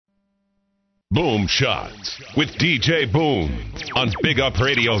Boom Shots with DJ Boom on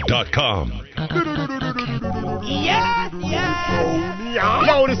BigUpRadio.com. Yeah.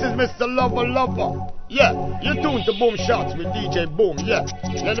 Yo, this is Mr. Lover. Yeah, you're tuned to Boom Shots with DJ Boom. Yeah,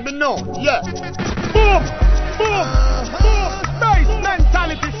 let me know. Yeah. Boom.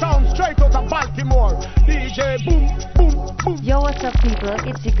 Bassmentality sound straight out of Baltimore. DJ Boom. Yo, what's up, people?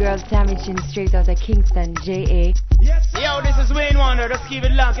 It's your girl Damaging straight out of Kingston, JA. Yes. Yo, this is Wayne Wonder. Just keep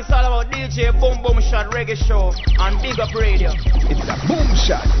it locked. It's all about DJ Boom Shot Reggae Show on Big Up Radio. It's a Boom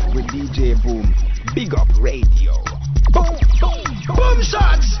Shot with DJ Boom. Big Up Radio. Boom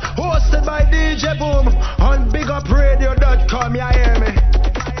Shots, hosted by DJ Boom on BigUpRadio.com. You hear me?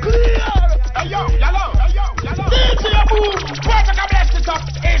 Clear. Hey yo. DJ Boom, where to bless it up?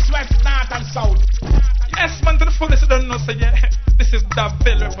 East, west, north, and south. Yes, man, to the fullest, you don't know, so yeah. This is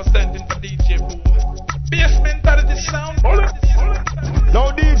Davil representing for DJ Boom. Bassmentality sound.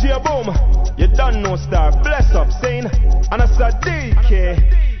 Now DJ Boom, you done no star. Bless up, saying, and I said DK.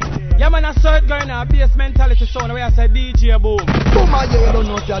 Yeah, man, I saw it going on. Bassmentality sound where I said DJ Boom. Boom, yeah, you don't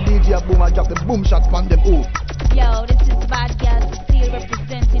know, say DJ Boom. I drop the Boom Shot from them. Ooh. Yo, this is Bad Gal Cecile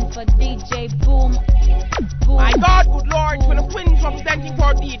representing for DJ Boom. My God, good Lord, when the Queens representing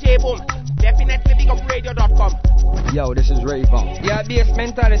for DJ Boom. Definitely BigUpRadio.com. Yo, this is Rayvon. Yeah,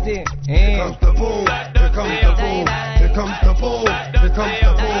 Bassmentality. Here comes the boom. Here comes the boom. Here comes the boom. Here comes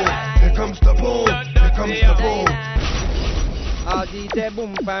the boom. Here comes the boom. Here comes the boom. All DJ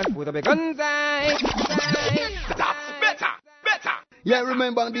Boom fans put up a guns. That's better. Yeah,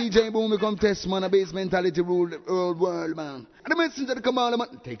 remember DJ Boom, we come test, man. A Bassmentality rule the whole world, man. And the messenger to come on, man.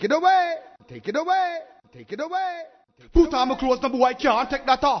 Take it away. Put on my clothes, number I can't take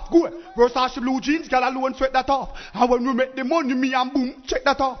that off. Go. Versace blue jeans, girl alone sweat that off. And when we make the money, me and Boom, check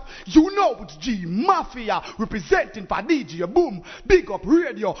that off. You know it's G Mafia representing for DJ Boom. Big Up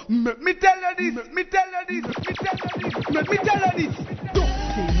Radio. Make me tell you this. Don't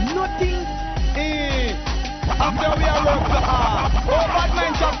say nothing. After we are work so hard. Oh, bad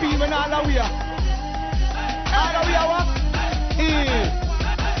man champion when all are we are. All are we are what?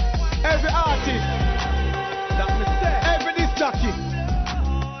 Every artist. Every disc jockey,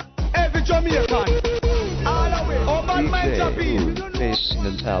 every Jamaican, all away. Oh, bad man champion.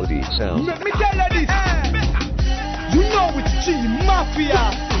 Bassmentality sound. Let me tell you this. You know it's G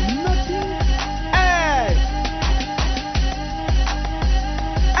Mafia. Hey.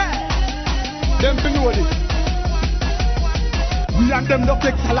 Them be know this. We and them no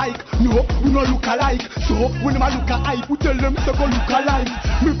flex alike. No, we no look alike. So when them a look alike, we tell them to go look alike.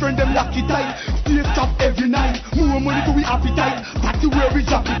 Me friend them lucky tight. Stay chop every night. More money to we appetite. Party where we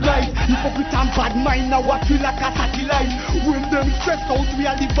drop it right. If up with and bad mind, now watch we like a satellite. When them stress out, we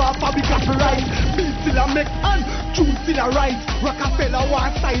a live off public copyright. Beat still a make and tune still a right. Rockefeller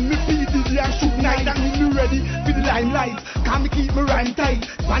want sign me PDD and shoot night. And me ready for the limelight. Can me keep me rhyme tight.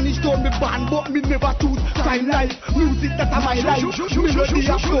 Spanish told me ban, but me never choose crime life. Music that a my life. Melody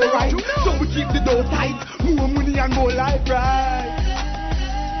a flow right. So we keep the door tight. More money and more life right.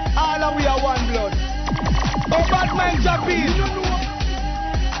 All of we are one blood. Oh, bad man champion.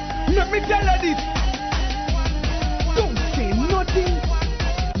 Let me tell you this. Don't say nothing.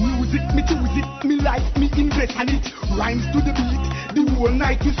 Music, me choose it. Me life, me invest on it. Rhymes to the beat. The whole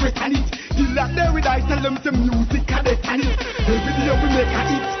night we sweat on it. Till that day we die, tell them some music and they can it. Every day we make a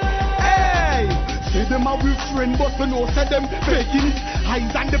hit. Hey! Say them a real friend, but we know say them faking it.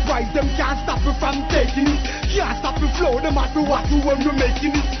 Highs and the price, them can't stop me from taking it. Can't stop the flow, them have to watch you when we're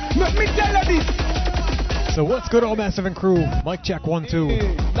making it. Let me tell you this. So what's good, all Massive and crew? Mic check 1 2.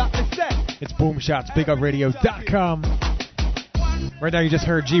 It's Boom Shots, BigUpRadio.com. Right now you just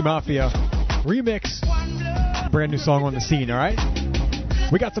heard G Mafia remix, brand new song on the scene. All right,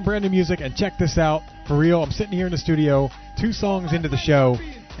 we got some brand new music, and check this out for real. I'm sitting here in the studio, 2 songs into the show,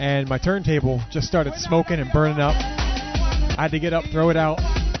 and my turntable just started smoking and burning up. I had to get up, throw it out,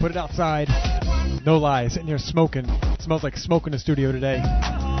 put it outside. No lie, sitting here smoking. It smells like smoke in the studio today.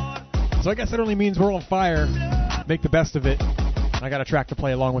 So I guess that only means we're on fire. Make the best of it. I got a track to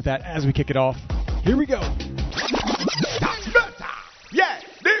play along with that as we kick it off. Here we go. That's better. Yeah,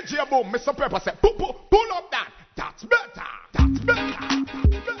 DJ Boom, Mr. Pepper said, pull up that. That's better. That's better.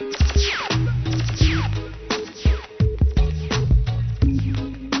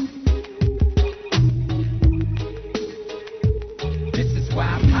 This is why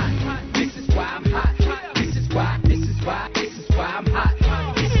I'm hot. This is why I'm hot. This is why I'm hot. This is why I'm hot.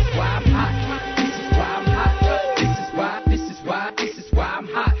 This is why I'm hot. This is why I'm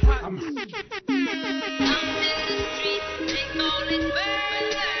hot.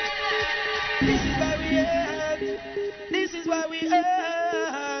 This is very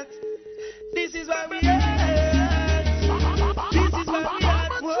This is why we at. This is why we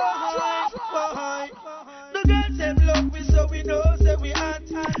at. Why? The girls them love me, so we know, say we at.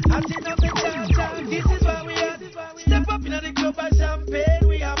 Hot enough and cha-cha. This is why we at. Step up in the club and champagne,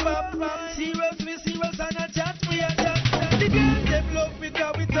 we have up. Serious, we serious and a chat, we are chat. The girls them love me,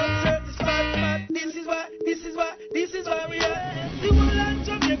 cause we touch certain spots, man. This is why we at. The whole of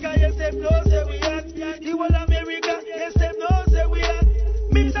Jamaica, yes, them know, say we at. The whole of America, yes, them know, say we at.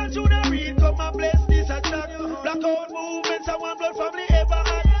 Mims and Junior Reid, come and bless this attack. Blackout movements, and one blood family ever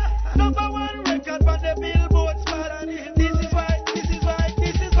had. Number one record on the Billboard spot. This is why we at.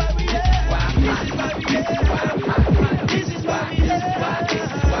 This is why we at. This is why we at. This is why I'm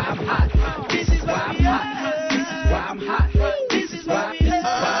hot. This is why we at. This is why I'm hot. This is why we at.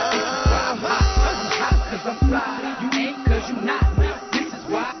 I'm hot cause I'm fly. You ain't cause you not. This is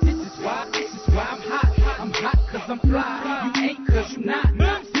why I'm hot. I'm hot cause I'm fly. You ain't cause you not.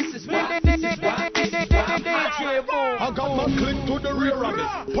 This is why I'm hot. I got my click to the rear of me.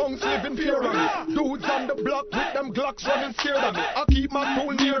 Punks living fear of me. Dudes on the block with them Glocks running scared of me. I keep my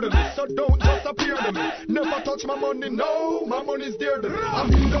tool near to me, so don't just appear to me. Never touch my money, no, my money's dear to me.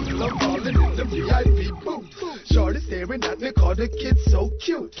 I'm in the club falling in the VIP booth. Shorty staring at me, call the kid so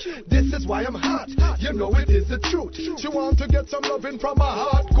cute. This is why I'm hot, you know it is the truth. She want to get some loving from a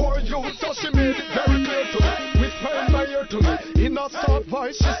hardcore youth, so she made it very clear to me. Whisper in my ear to me, in a soft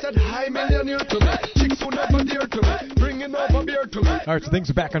voice, she said, hi millionaire to me. Chicks who never dear to me, bringing over beer to me. All right, so things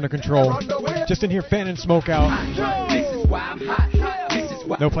are back under control. Just in here fanning smoke out. This is why I'm hot. This is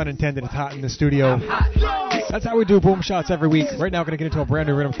why. No pun intended, it's hot in the studio. That's how we do Boom Shots every week. Right now, we're going to get into a brand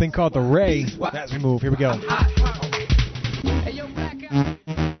new rhythm thing called the Ray. As we move, here we go.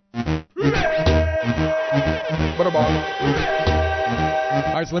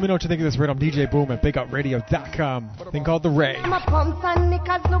 Alright, so let me know what you think of this rhythm. DJ Boom at BigUpRadio.com. Thing called the Ray. My pumps and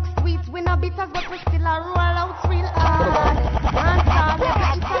knickers look sweet. We no bitters, but we still a roll out real hard. One time, we it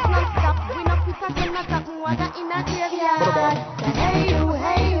non-stop. We no quitters, we no talking water in a graveyard. So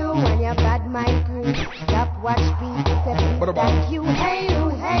hey you, when your bad mind crew, stop, watch, beat, say thank you. Hey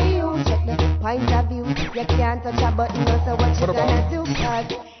you, check the point of view. You can't touch a button, so what you gonna do?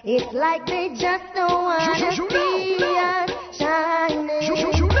 Cause it's like they just don't wanna see us shining.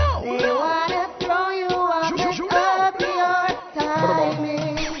 They wanna throw you off your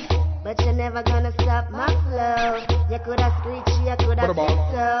timing. But you're never gonna stop my flow. You coulda screeched, you coulda so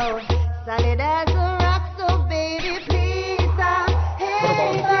solid as a rock, so baby please stop.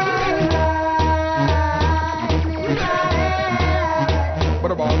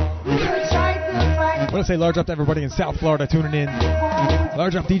 I want to say large up to everybody in South Florida tuning in.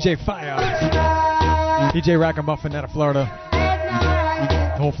 Large up DJ Fire. DJ Ragamuffin out of Florida.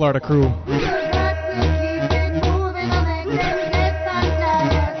 The whole Florida crew.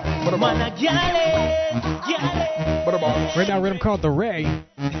 Right now, rhythm called the Ray.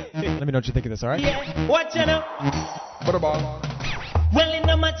 Let me know what you think of this, alright? Watch it up. Well, it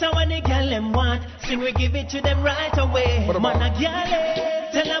no matter what the girl them want, sing we give it to them right away. Man a girl,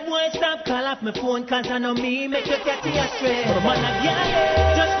 tell a boy stop call off my phone, cause I know me make you catch you astray. Man a girl,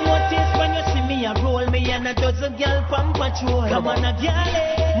 just notice when you see me a roll me and a dozen girl from patrol. Man a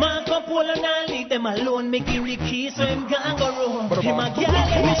girl, mark up all and I leave them alone, make him the key so him gang go roll. Him a girl,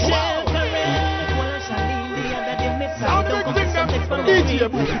 Michelle, Karen, Charlene, the other day me side, don't come to some text from me.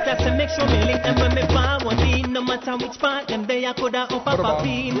 That's to make sure me link them when me forward in, no matter which part them they a coulda up a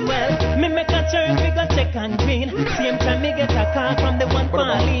papine. Well, me make a turn, we go check and green. Same time me get a call from the one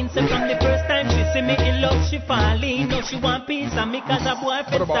Pauline. So from the first time she see me in love, she falling. Now she want peace and me cause her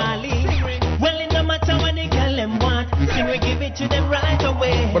boyfriend stalling. Well, it no matter what the girl them want, sing we give it to them right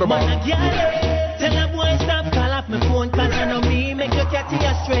away. Man a girl, tell a boy stop call off my phone, cause I know me make you catty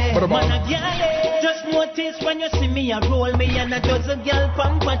astray. Man a girl, just notice when you see me a roll me and a dozen girl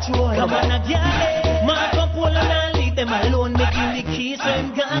from patrol. Man a girl, mark up all and I leave them alone, making the keys so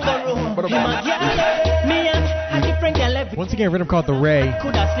him gang go roll. Him a girl, me a different girl every. Once again, a rhythm called the Ray.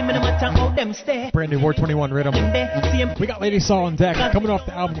 Coulda see me no matter how them stay. Brand new War 21 rhythm. We got Lady Saw on deck, coming off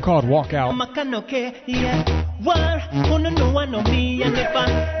the album called Walk Out. War, wanna know I know me and if a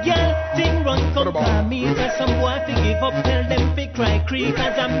girl thing run come call me. Tell some boy fi give up, tell them fi cry creek.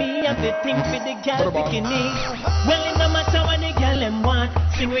 Cause I'm me and the thing fi the girl bikini. Well, it no matter what the girl them want,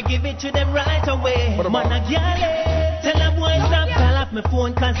 sing we give it to them right away. Man a girl, tell a boy stop call off my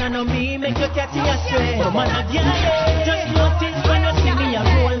phone, cause I know me make you catty astray. Man a girl, just notice when you see me a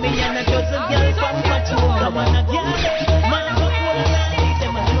roll me and a dozen girl from patrol. Man a girl, man go pull and I leave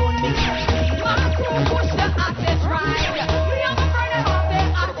them alone, make you push the hottest ride. We have a friend of the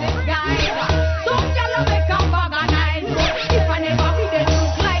hottest guy. Some girl make a bag of night. If I never be the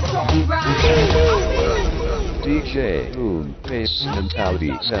look like Chucky Ride. DJ Boom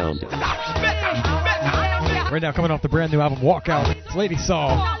Bassmentality Sound. Right now, coming off the brand new album Walkout, it's Lady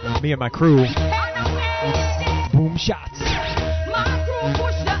Saw, me and my crew. Boom Shots. My crew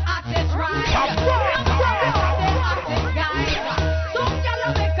push the hottest ride. Some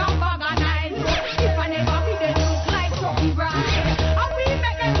gyal make a bag of nine. If I never be the look like Chucky Bride. And we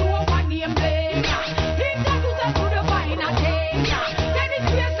make them know one name bling. Introduce them to the finer thing. Then it's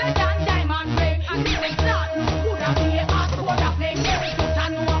bracelet and diamond ring. And we say start no good and be a hot soda fling. Just a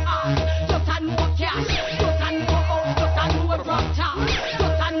no art, just a no cash, just a no house, just a no drop top,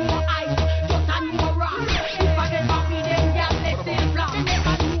 just a no ice, just a no rock. If I never be them gyal, let's say flop.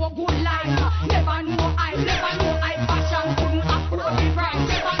 Never know good life, never know I fashion couldn't afford the price.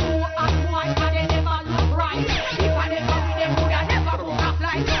 Never know hot boy, and they never look right. If I never be them, would I never book a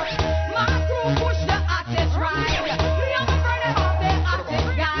flight. My crew push the hottest ride. Me and my brother have the hottest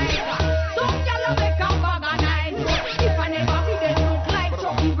guys. Some gyal make a bag of nine. If I never be them, look like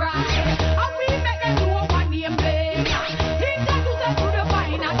Chucky Bride. And we make them know one name bling. Introduce them to the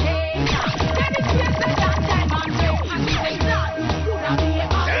finer thing. Then it's bracelet and diamond ring. And we say start no good and be a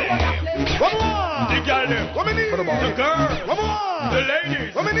hot soda fling. One more. The girl them. What me need? The girl. One more. The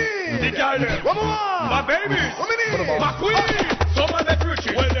ladies. What me need? The girl them. One more. My babies. What me need? My queen. Some man that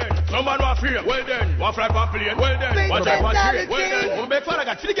preaching. Well then. Some man want fear. Well then. One fly one plane. Well then. One drive one train. Well then. One big father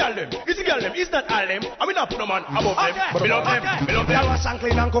got the girl them. It's the girl them. It's not all them. I mean not put no man above them. Me love them. Me love them. Y'all wash and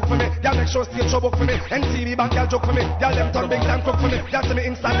clean and cook for me. Y'all make sure stage show book for me. NTV bank y'all joke for me. Y'all them turn big time cook for me. Y'all see me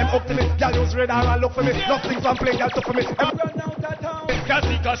instant them up to me. Y'all use radar and look for me. Nothing from playing y'all took for me. Y'all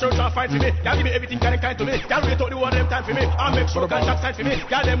see cause show try fight for me. Y'all give me everything kind to me. Y'all wait out the one them time for me. I make sure contract sign for me.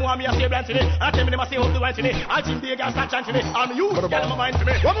 Y'all them want me a say blind for me. I tell me them a say hold the wine for me. I think they got start chant for me. I'm you. Y'all them a mind for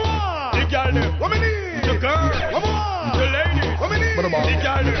me. One more. The girl them. What me need? The girl. One more. The ladies. What me need? The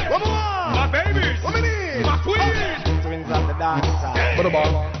girl them. One more. My babies. What me need? My queen. Twins of the dance.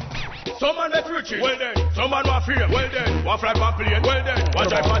 Some man that preaching. Well then. Some man want fear. Well then. One fly one plane. Well then. One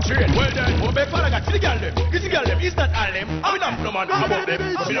drive one train. Well then. One big father got the girl them. It's the girl them. It's not all them. I mean not no man above them.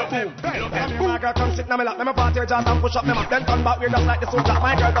 Me love them. Me love them. My girl come sit na me lap. Me party jazz and push up me map. Then turn back weird just like the soldier.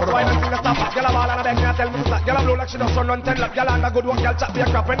 My girl just wine and sing a stop. Girl a ball and a beg me and tell me to stop. Girl a blow like she does run 10 lap. Girl and a good work. Girl chat be a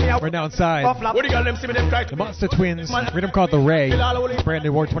crap when me a We're now inside What the girl them see me them cry. the Monster Twins, rhythm called The Ray. It's brand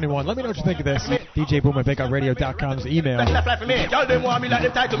new War 21. Let me know what you think of this. DJ Boom at BigUpRadio.com's email. Fly for me. Y'all them want me like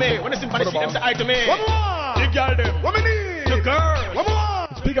them tied to me. When they sing for the shit, them say hi to me. One more. The girl them. What me need? The girl. One more.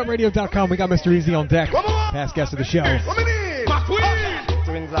 It's BigUpRadio.com. We got Mr. Easy on deck. One more. Past guest of the show. What me need? My queen.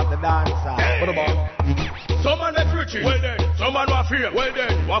 Twins of the dancer. What about? Some man that preaching. Well then. Some man want fear. Well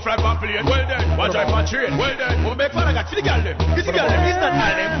then. One fly one plane. Well then. One drive one train. Well then. One big father got the girl them. It's the girl them. It's not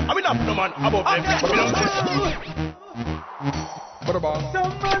all them. I mean not no man above them. Me love them. What about?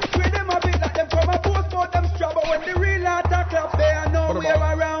 Some man treat them a bit like them from a post for them strap, but when the real attack clap, they are nowhere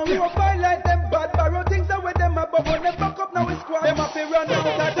around. You will find like them bad barrow things that with them above when they fuck up now it's squad. Them have to run out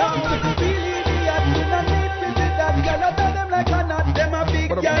of town. Really the action and need to do that. Y'all tell them like a knot. Them a big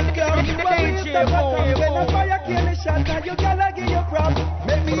gang clown. You a real step a town. When a fire kill the shot, now you gotta give your prop.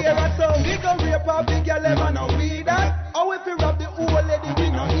 Make me hear a sound. We go rape a big girl, ever no we that. Oh if you rob the old lady, we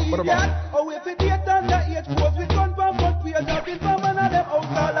no need that. Oh if you date under age pose, we gun from front page. I've been from one of them out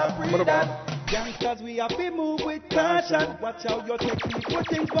all and free that. Youngsters, we have to move with caution. Watch how you take people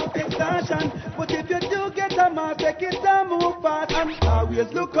things from extortion. But if you do get a mark, take it and move fast. And always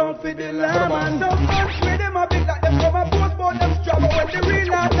look out for the lamb. And some man with them a bit like them from a post for them strap. But when the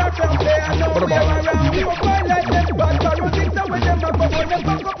real attack from there, I know we're around. You will find like them bad barrow things that with them a go. When they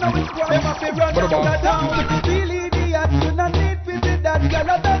fuck up now it's squad. Them have to run out of town. Really the action and need to do that.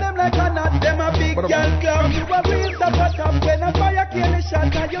 Y'all tell them like a knot. Them a big girl clown. You a real top a top. When a fire kill the shot,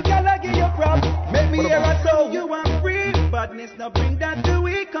 now you gotta give your prop. Make me hear a soul. You want free badness, now bring that to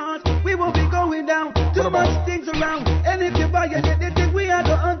we cause we won't be going down. Too much things around. And if you violate the thing, we are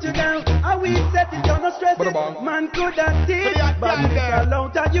to hunt you down. And we set it down, no stress it. Man could have take but if it's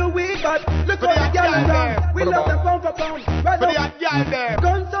alone, tell you we but look what the girl around. We love them pound for pound. Right now,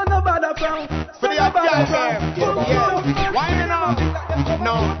 guns on the bother pound. For the girl them. Why now?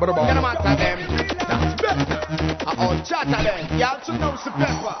 No, get them out of them. That's better. I'll chat to them. Y'all to know some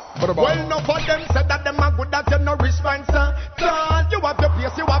pepper. Well, no for them said that them are good at you no response. Son, you have your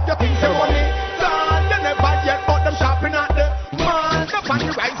place, you have your things, your money. Son, you never yet bought them shopping at the mall. The funny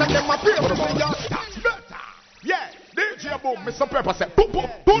rise and them are pay for you. That's better. Yeah, DJ Boom, Mr. Pepper said, pull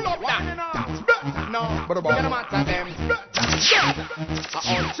up that. That's better. No, get them out of them.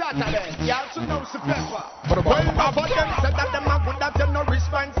 I'll chat to them. Y'all to know some pepper. Well, no for them said that them are good at you no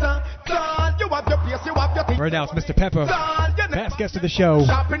response. Son, you have your place, you have your things. Right now it's Mr. Pepper, past guest of the show.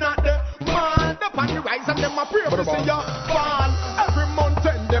 Shopping at the mall. on the rise and them a pray to see you fall. Every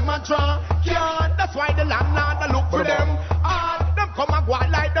mountain them a draw. Yeah, that's why the landlord a look for them. All them come and go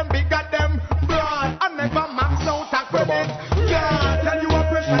like them big at them broad and never max out a credit. Yeah, tell you a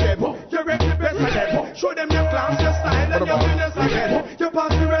pressure them. You rate the best of them. Show them your class, your style and your business again. You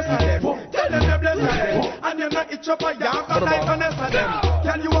pass the rest of them. Tell them you're blessed of them. And you're not itch up a yard and like the rest of them.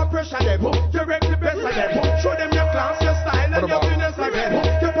 Tell you a pressure them. You rate the best of them. Show them your class, your style and your business again.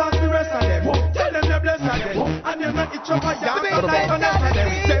 You pass the rest of them. Tell them you're blessed of them. And you're not itch up a yard and like the rest of them.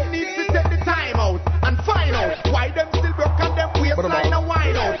 They need to take the time out and find out why them still broke and them waistline and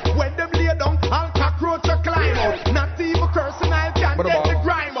wine out. When them lay down, I'll cockroach or climb out. Not even cursing, I can't get the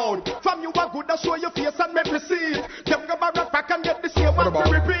grime out. From you are good, I show your face and make me see it. Them go back back and get the same one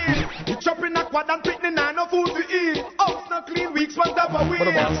to repeat. You chop in a quad and picking nine no food to eat. House not clean, weeks once up a week.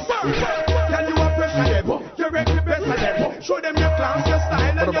 Tell you a pressure them, you wreck the best of them. Show them your class, your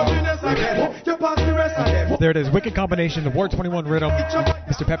style and your business again. You pass the rest of them. There it is, wicked combination, the Ward 21 rhythm.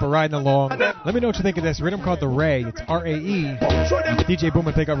 Mr. Pepper riding along. Let me know what you think of this rhythm called the Ray. It's R-A-E. DJ Boom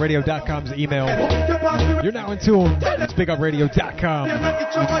at BigUpRadio.com is the email. You're now in tune. It's BigUpRadio.com.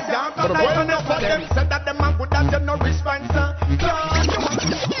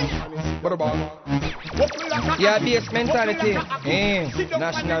 Yeah, Bassmentality.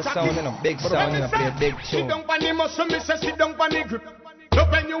 National sound and a big sound and a play a big tune. Love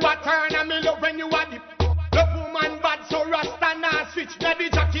when you are turn and me love when you are dip. Love woman bad so rasta now switch. Me the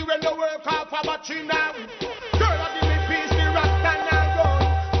jockey when the work off a battery now. Girl I give me peace the rasta now go.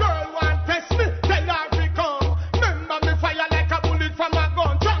 Girl want test me tell her to come. Remember me fire like a bullet from a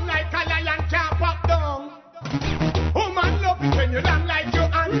gun. Strong like a lion can't pop down. Woman love it when you long like your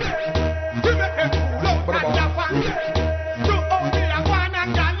aunt. You make them cool up and laugh and so only a one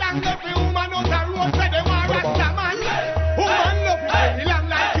and a long every woman on the road say they want rasta man. Woman love it when you long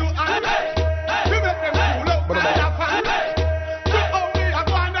like your aunt. You make them cool up and laugh and so only a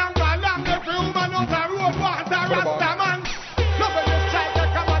one and a long every woman on the road want a rasta man. Love when you strike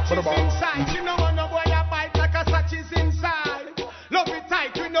like a match is inside. You know when a boy a bite like a satch is inside. Love it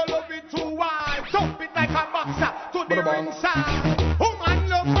tight, we no love it too wide. Dump it like a boxer to the ringside. Woman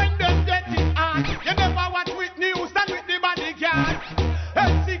love when them get it on. You never watch with news than with the bodyguard.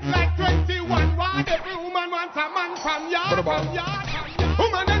 Head sick like 21 ward. Every woman wants a man from yard.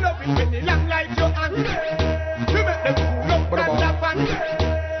 Woman they love it when they long like your aunt. You make them cool up and laugh and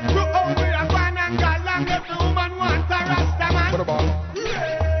you only a fan and galang. Every woman wants a rasta man.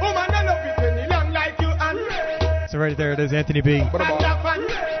 Woman they love it when they long like your aunt. So right there it is, Anthony B.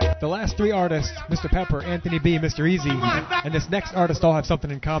 The last three artists, Mr. Pepper, Anthony B, Mr. Easy, and this next artist all have something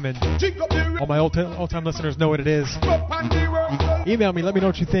in common. All my old-time listeners know what it is. Email me, let me know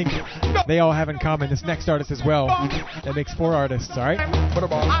what you think they all have in common. This next artist as well. That makes 4 artists, all right?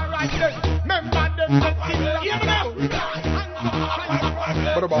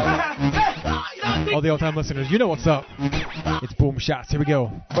 All the old-time listeners, you know what's up. It's Boom Shots. Here we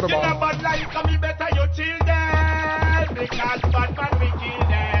go. Because bad man we kill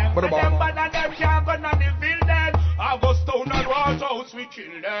them. And them bad and them can't go on the building. I go stone and water house we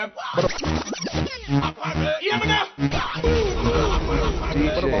kill them. Hear me now?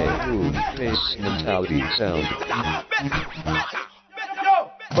 DJ Boom, Bassmentality sound. Better.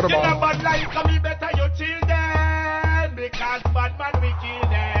 Get a bad life, come better you children. Because bad man we kill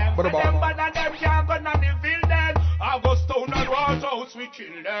them. And them bad and them can't go on the building. I go stone and water house we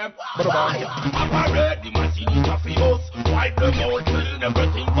kill them. Apparate the machine is a famous. Wipe them out, clean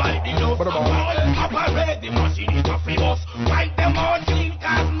everything by the nose. Apparate the machine is a famous. Wipe them out, clean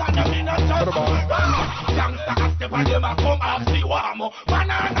cars, none of them in a touch. Youngster can step on them and come off the warm.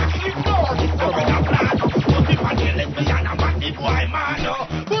 Banana keep down, so with a plan. Put it on the lesbian and man the boy man.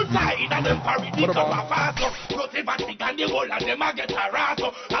 Put side and them parry the cover fast. Put it back and the whole and them a get a rat.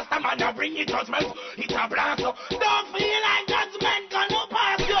 As the man a bring it judgment, it's a blast. Don't feel like judgment gonna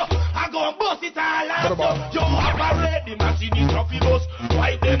pass you. I go bust it all out. You have already machine is a famous.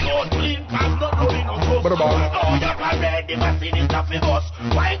 Why they not clean cars not rolling on ghost. Oh, you have already machine is a famous.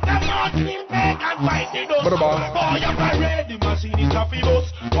 Why they not clean peg and fight the dust. Oh, you have already machine is a famous.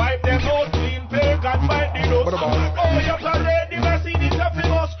 Why they not clean peg and fight the dust. Oh, you have already machine is a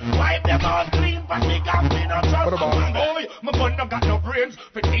famous. Why they not clean plastic and peanut trust. Boy, my gun no got no brains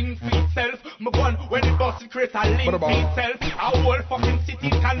for things for itself. My gun when it busted create a link for itself. Our whole fucking city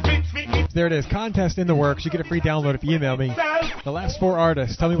convinced me. There it is, contest in the works. You get a free download if you email me. The last 4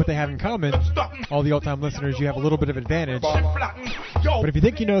 artists, tell me what they have in common. All the old-time listeners, you have a little bit of advantage. But if you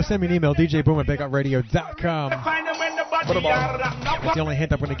think you know, send me an email, djboom@bigupradio.com. That's the only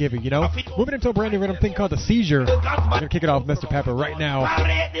hint I'm going to give you, you know? Moving into a brand new rhythm thing called The Seizure. We're going to kick it off with Mr. Pepper right now.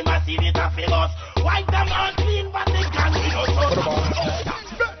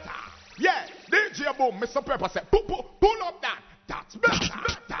 Yeah, DJ Boom, Mr. Pepper said, pull up that. That's better.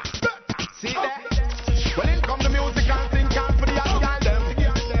 See that? When it comes to music and think out for the young girl them.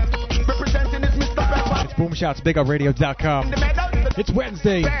 Representing is Mr. Pepper. It's Boom Shots, BigUpRadio.com. It's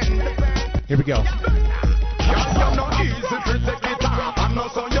Wednesday. Here we go. You're not easy to take it off. And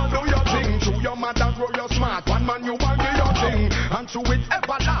also you do your thing. Through your mother grow your smart. One man you want give your thing. And through it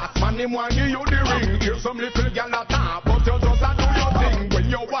ever last. Man him want give you the ring. Hear some little girl at top. But you just a do your thing. When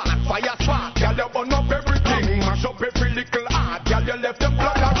you want fire spark. Girl you burn up everything. Mash up every little heart. Girl you left them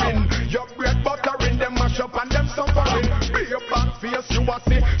fluttering. Your bread buttering. Them mash up and them suffering. Be a back face you a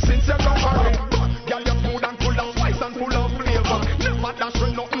see. Since you're suffering. Girl you smooth and full of spice and full of flavor. Never dash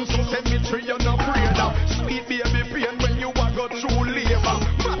with nothing so cemetery you're not afraid of. Sweet baby pain when you a go through labor.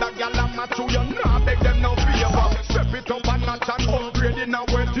 Mother girl I'm not true, you nah beg them no favor. Step it up and notch and upgrade in a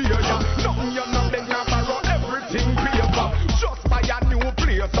way to you. Nothing you not beg now borrow everything paper. Just buy a new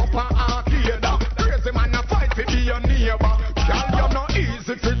place up an arcade. Crazy man a fight to be your neighbor. Girl you're not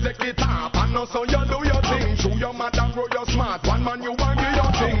easy to take it off. And also you do your thing. Through your mother grow your smart. One man you want give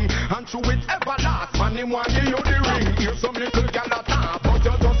your thing. And through it ever last. Man him want give you the ring. Hear some little girl at top. But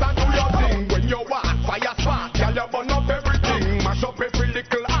you just a do your thing. When you want fire spark. Girl you burn up everything. Mash up every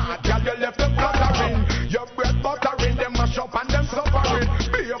little heart. Girl you left them fluttering. Your bread buttering. Them mash up and them suffering.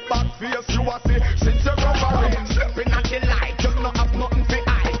 Be a bad face you a see. Since you're suffering. Stepping at the light. You not have nothing to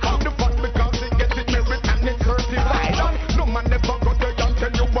hide. Come the fuck because it gets it merit and it's certified. No man never go there and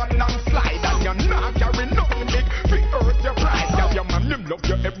tell you one long slide. And you're not carrying nothing big. We hurt your pride. Girl your man him love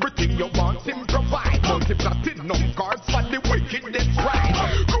you everything you want him provide. Multi-platinum cards for the wicked that's right.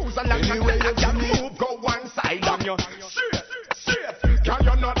 Cruise along anyway and you move go one side. And you straight. Girl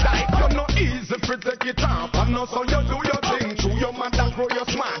you're not like you're not easy to take it off. And also you do your thing. Through your mother grow your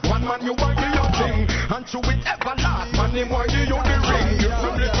smart. One man you want give your thing. And through it ever last. Man him want give you the ring. You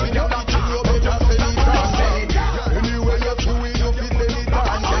feel it when you're not top. But you feel it on anyway you do it you feel it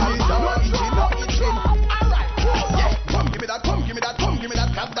on. Come give me that, come give me that, come give me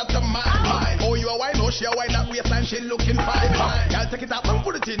that. Cause that's a mine. Oh you a wine, oh she a wine. That waistline she looking fine. Girl take it up and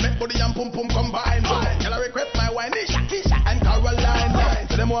put it in. Make body and pum pum combine. Girl I request my wine. Isha and Caroline.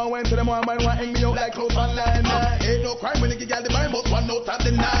 To them one wine, to them one wine. Hang me out like clothes online. Ain't no crime when they give girl the vine. But one note at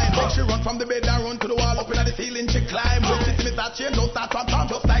the nine. Make she run from the bed and run to the wall. Up in the ceiling she climb. When she see me start change, don't start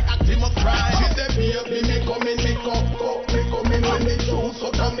from just like Actimus Prime. She say baby me coming, me come, me coming when me choose. So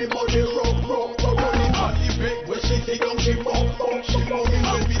tell me body rock, running on the break. When she see down she bump, she moving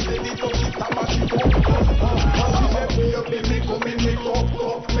when we say it up she tap and she bump. She say baby me coming, me come,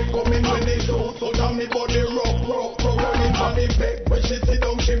 me coming when me choose. So tell me body rock, running on the break. When she see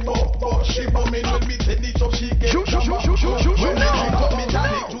down she bump, she bumming when we say it up she get. When me drink up me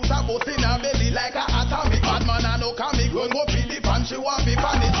tonic, juice a bust in her belly like a atomic. Bad man a no comic, run go feed the fan, she want me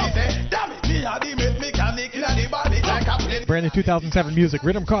panic. She say, damn it, me a the best mechanic in the body like a plane. Brand new 2007 music,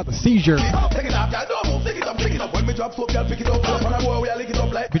 rhythm called The Seizure. Take it up, don't move, pick it up, pick it up. When we drop soap, y'all pick it up. When I go, we lick it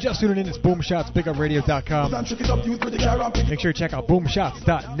up like. If you're just tuning in, it's Boom Shots, BigUpRadio.com. Make sure you check out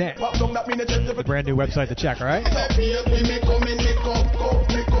BoomShots.net. The brand new website to check, alright?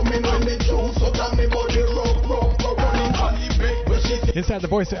 Inside the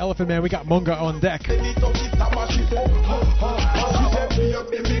voice of Elephant Man, we got Munga on deck.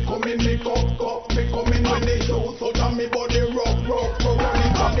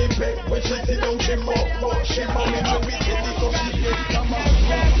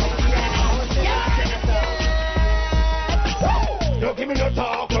 No give me no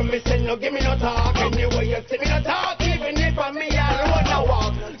talk, when me say no give me no talk. Anyway you see me no talk, even if I'm me alone no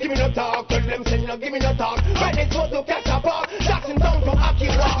walk. Give me no talk, when them say no give me no talk. When it's supposed to catch a park, Jackson down from Aki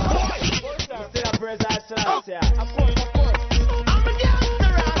walk.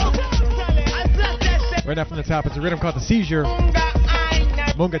 Right now from the top, it's a rhythm called The Seizure.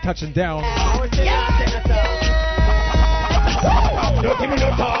 Munga touching down. No give me no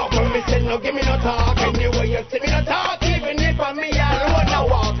talk, when me say no give me no talk. Anyway you see me no talk, even if I'm me alone no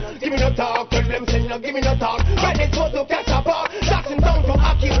walk. Give me no talk, when them say no give me no talk. When it's supposed to catch a park, Jackson down from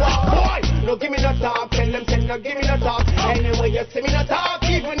Aki walk. Boy, no give me no talk, when them say no give me no talk. Anyway you see me no talk,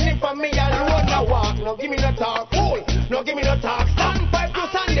 even if I'm me alone no walk. No give me no talk, fool, no give me no talk. Stand 5 to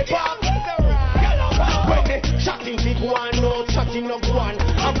stand the park. When they shocking me go on, no chatting no go on.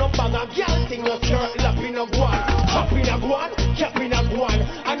 I'm no bag of girl thing, no skirt lapping no go on. Chopping a go on, capping a go on.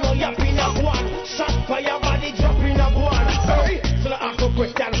 I know yapping a go on. Shot by your body, dropping a go on. Sorry, so I ask a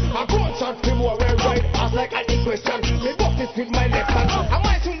question. I go on shot for more, right? Ask like any question. with my left hand. And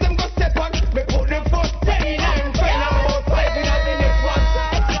why soon them go step on? Me put them first 10 and friend about 5 in the next one.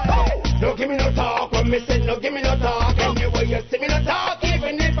 No give me no talk when me say no give me no talk. Anyway you see me no talk,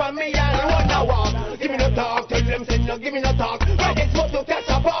 even if I'm me alone I walk. Give me no talk, tell them say no give me no talk. Right it's supposed to catch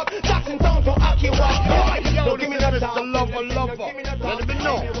a park, that's in town to Aki walk. No give me no talk. Lover. Let me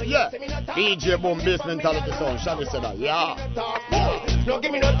know, yeah. DJ Boom Bassmentality sound, shall we say that? Yeah. No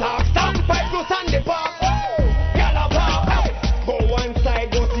give me no talk, stand fight to Sandy Park. Yalla park. Go one side,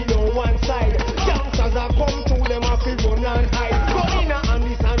 go see down one side. Youngsters are come to them a fi run and hide. Go in and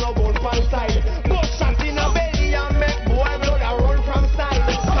this and a bun pan side. But shot in a belly and make boy blood a run from side.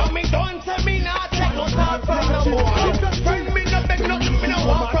 So me don't say me not take no talk from no boy. Friend me no beg nothing, me no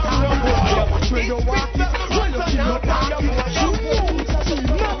want from no boy. When you walk it, when you see no talk it.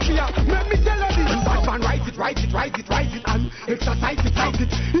 Let me tell you this. Batman write it and exercise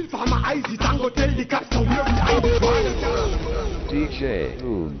it. If I'm a eyes it and go tell the cops to where we hide it. DJ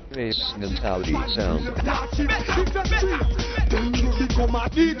Boom Bassmentality sound. Then you become a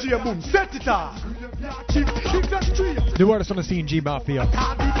DJ Boom, set it off. New artist on the scene, G Mafia.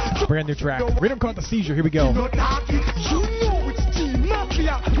 Brand new track. Rhythm called The Seizure. Here we go. You know it's G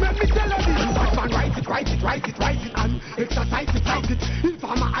Mafia. Let me tell you this. Batman write it and exercise it. If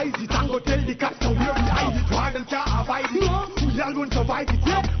I'm a eyes it and go tell the cops to where we hide it. Why them can't avoid it? We all gonna survive it.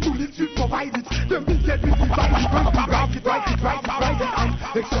 Yeah, bullets will provide it. Them big head will divide it. Write it and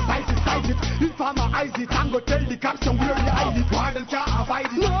exercise it. If I'm a eyes it and go tell the cops to where we hide it. Why them can't avoid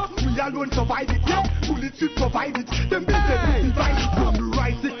it? We all gonna survive it. Yeah, bullets will provide it. Them big head will divide it. When we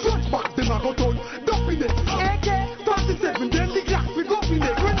rise it, crunch back them a go down. Dump in it. AK-47 then the glass we go in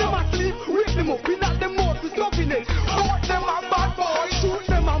it. When them asleep, wake them up. We knock them out, we stuff in it. Board them a bad boy, shoot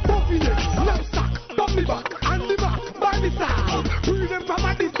them and puff in it. Knapsack, bump me back, and the back, by the side. Bring them from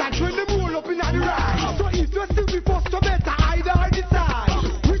a distance when them roll up in the ride. So if you see me first, so better hide or decide.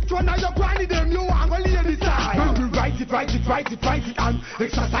 Which one are your granny them, you want to lay decide. When we write it and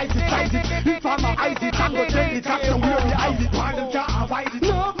exercise it. If I'm a eyes it and go tell the cops and where we hide it. Why them can't avoid it?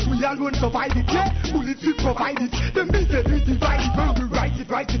 No, we all won't survive it, yeah. Bullets will provide it. Them big head will divide it. When we write it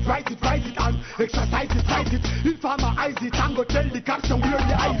and exercise it. If I'm a eyes it and go tell the cops and where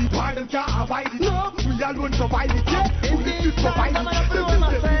we hide it. Why them can't avoid it? No, we all won't survive it, yeah. Bullets will provide it. Them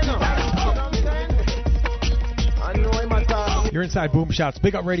big head will divide it. You're inside Boom Shots,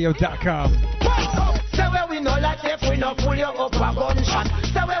 BigUpRadio.com.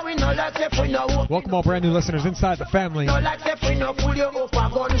 Welcome all brand new listeners inside the family.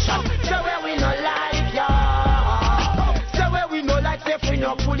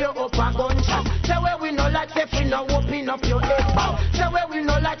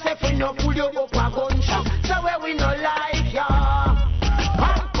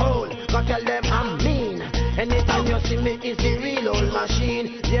 Tell them I'm mean. Anytime you see me, it's the real old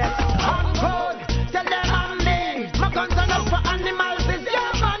machine. Yes, I'm cold. Tell them I'm mean. My guns are not for animals, it's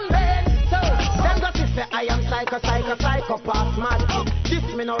human being. So, them go to say I am psychopath mad. This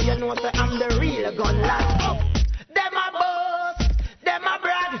me now, you know, say I'm the real gun lad. Them a boss, them a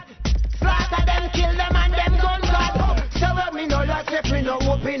brag. Slaughter them, kill them, and them gun god. So when me no like if me no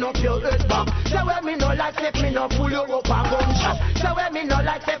open up your head back. So when me no like if me no pull you up a gunshot. So when me no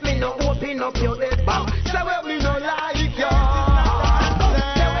like if me no open up your head back. So when me no like you.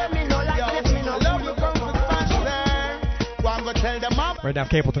 Right now,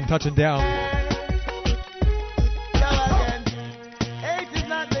 Capleton touching down.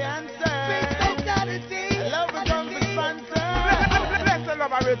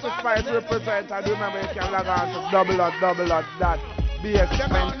 Represent and remember you can log on to www.bassmentalitysound.com.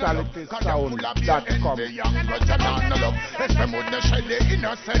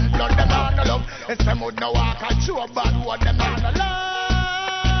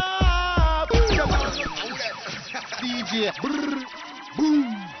 DJ Boom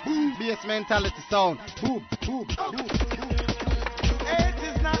Bassmentality sound. Boom.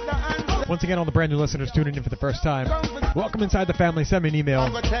 Once again, all the brand new listeners tuning in for the first time, welcome inside the family. Send me an email.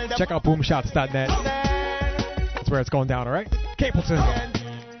 Check out boomshots.net. That's where it's going down, all right? Capleton.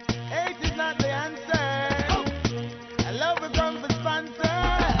 Age is not the answer. I love it from the sponsor.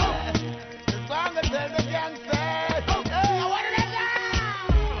 The song will tell the gangsters.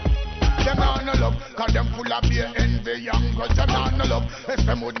 Them not no love, cause them full of beer, envy, and grudge. Them not no love, if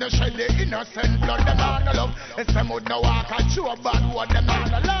them would not shed the innocent blood. Them not no love, if them would not walk and show bad word. Them not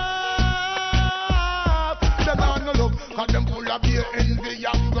no love. Them not no love, cause them full of beer, envy,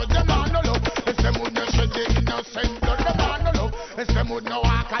 and grudge. Them not no love, if them would not shed the innocent blood. Them not no love, if them would not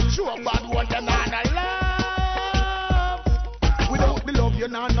walk and show bad word. Them not no love. Without the love, you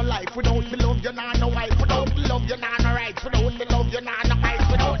nah no life. Without the love, you nah no wife. Without the love, you nah no rights. Without the love, you nah no eyes.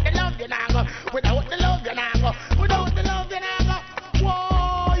 Without the love, you nah go. Without the love, you nah go. Without the love, you nah go.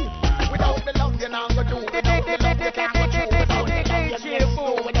 Why? Without the love, you nah go do. Without the love, you can't go through. Without the love, you can't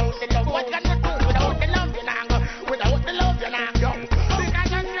go. Without the love, what can you do? Without the love, you nah go. Without the love, you nah go. Because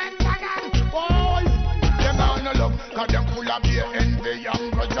you're stressed again. Why? You nah no love. Cause them full of beer, envy,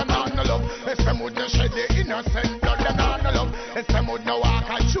 and grudge. You nah no love. If them would just shed the innocent blood, you nah no love. If them would no walk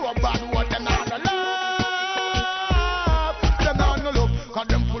and show a bad word, you nah no love. You nah no love. Cause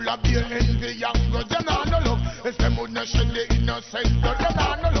them full of beer, envy, and grudge. You nah no love. If them would not shed the innocent blood, you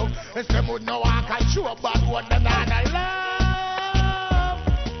nah no love. If them would no walk and show a bad word, you nah no love.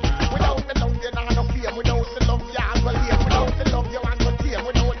 Without the love, you nah no fear. Without the love, you ain't go live. Without the love, you ain't go tear.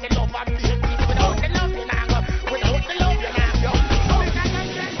 Without the love, I'm being peace. Without the love, you nah go. Without the love, you nah go.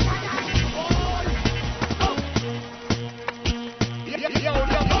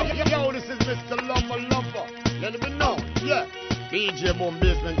 Yo, this is Mr. Lover. Let me know, yeah. DJ Boom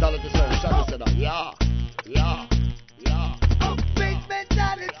Bassmentality sound. Shall we say that? Yeah.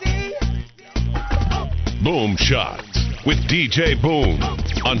 Bassmentality. Boom Shots with DJ Boom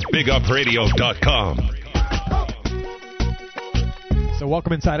on BigUpRadio.com. So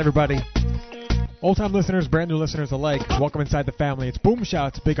welcome inside, everybody. Old-time listeners, brand-new listeners alike, welcome inside the family. It's Boom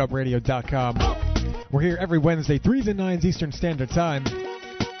Shots, BigUpRadio.com. We're here every Wednesday, 3s and 9s Eastern Standard Time,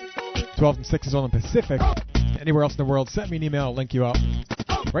 12s and 6s on the Pacific. Anywhere else in the world, send me an email, I'll link you up.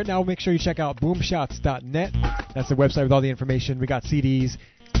 Right now, make sure you check out boomshots.net. That's the website with all the information. We got CDs,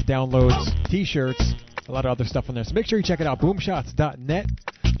 downloads, T-shirts, a lot of other stuff on there. So make sure you check it out, boomshots.net.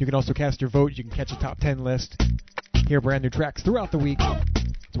 You can also cast your vote. You can catch a top 10 list, hear brand new tracks throughout the week.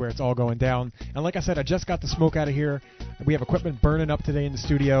 That's where it's all going down. And like I said, I just got the smoke out of here. We have equipment burning up today in the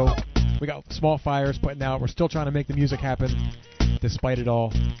studio. We got small fires putting out. We're still trying to make the music happen despite it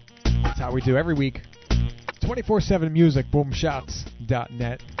all. That's how we do every week. 24/7 music,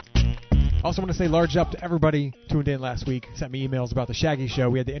 boomshots.net. Also want to say large up to everybody tuned in last week. Sent me emails about the Shaggy show.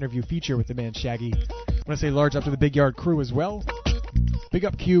 We had the interview feature with the man Shaggy. Want to say large up to the Big Yard crew as well. Big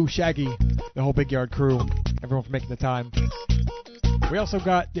up Q, Shaggy, the whole Big Yard crew. Everyone for making the time. We also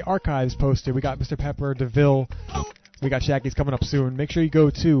got the archives posted. We got Mr. Pepper, DeVille. We got Shaggy's coming up soon. Make sure you go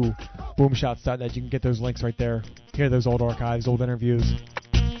to boomshots.net. You can get those links right there. Hear those old archives, old interviews.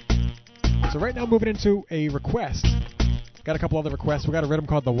 So right now, moving into a request. Got a couple other requests. We got a rhythm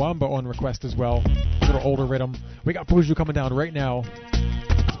called the Wamba on request as well. A little older rhythm. We got Buju coming down right now.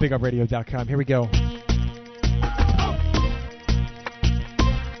 It's BigUpRadio.com. Here we go.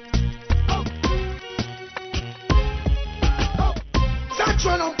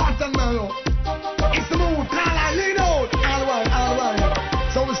 Pattern mellow. It's the move, I lean out. All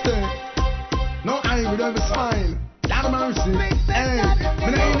right. So we stay. No eye with every smile. Lot of mercy. Hey,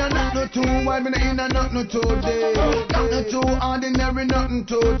 me ain't nothing too wide, me ain't nothing too day. Nothing too ordinary, nothing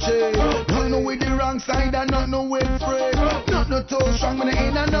too cheap. Nothing with the wrong side and nothing with free. Nothing too strong, me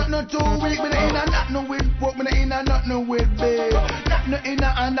ain't nothing too weak. Me ain't nothing with broke, me ain't nothing with big. Nothing in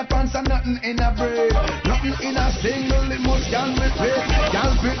a underpants and nothing in a braid. Nothing in a single, it must can with it.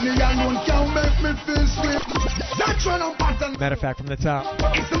 Can't fit me alone, can't make me feel sweet. That's what I'm pattern. Matter of fact, from the top.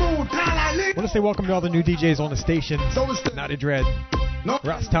 It's the mood, I want to say welcome to all the new DJs on the station. Naughty Dread,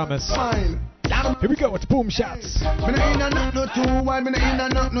 Ross Thomas. Here we go, it's Boom Shots. Me ain't nothing too wide, me ain't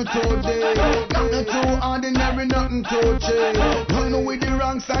nothing too day. Nothing too ordinary, nothing too cheap. Nothing with the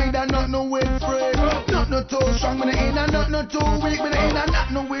wrong side and nothing with free. Nothing too strong, me ain't nothing too weak. Me ain't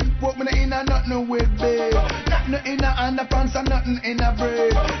nothing with broke, me ain't nothing with big. Nothing in a underpants and nothing in a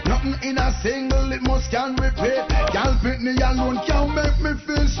braid. Nothing in a single, it must can repeat. Can't fit me alone, can't make me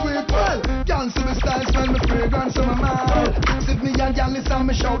feel sweet. Well, can't see me style, smell me fragrance on my mind. Sit me and y'all listen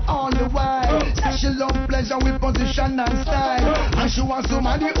me shout all the while. She love pleasure with position and style. And she wants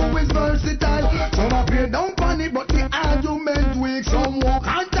somebody who is versatile. Some appear down funny, but the argument weak. Some walk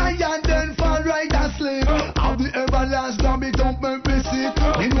and die and then fall right asleep. How the everlast dub it don't make me sick.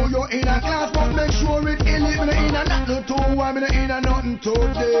 You know you're in a class, but make sure it ill it. Me ain't nothing too wide, me ain't nothing too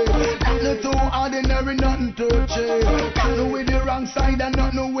day. Nothing too ordinary, nothing too cheap. Nothing with the wrong side and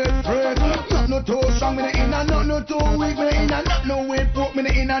nothing with free. Nothing too strong, me ain't nothing too weak. Me ain't nothing with broke, me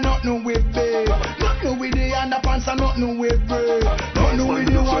ain't nothing with big. Nothing with the underpants and nothing with bread. Nothing with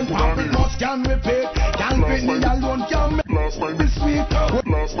the one pop it must can repeat. Can't fit me alone, can't make This sweet.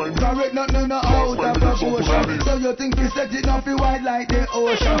 Correct, nothing out of proportion. So you think you set it up wide like the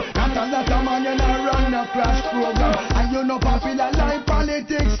ocean? Not a lot of man, you not run a crash program. And you know popular like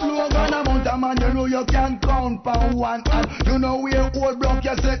politics slogan. Amount of man you know you can count for one hand. You know where old block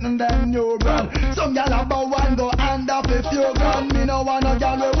you're setting them new brand. Some gal about one go hand up if you gone. Me no want no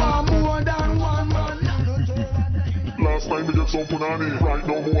gal we want more than one man. Last time we get some punani, right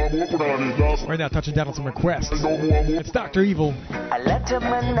now more punani. Right now, touching down on some requests. It's Dr. Evil. I let a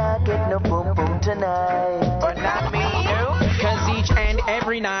man not get no boom boom tonight, but not me, no. Cause each and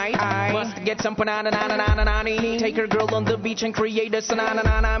every night I must get some panana. Take her girl on the beach and create a sanana.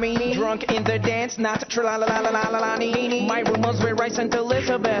 Drunk in the dance, not tra-la-la-la-la-la-la-la. My room was where I sent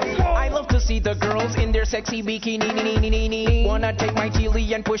Elizabeth. I love to see the girls in their sexy bikini. Wanna take my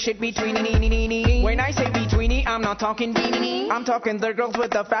chili and push it between. When I say betweeny, I'm not talking beanie. I'm talking the girls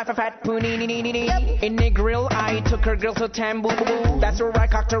with the fat poonini. In the grill, I took her girl to Tamboo. That's where I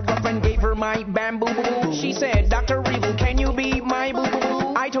cocked her up and gave her my bamboo. She said, Dr. Evil, can you be my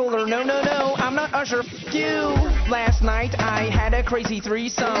boo-boo? I told her, no, I'm not Usher, f*** you. Last night, I had a crazy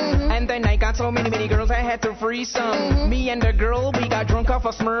threesome. And then I got so many girls, I had to free some. Me and the girl, we got drunk off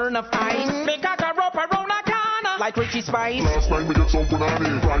a Smirnoff Ice. Me got a rope around like Richie Spice. Last time we get some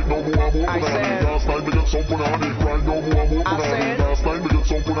punani, right now more punani. Last time we get some punani, right now more punani. Last time we get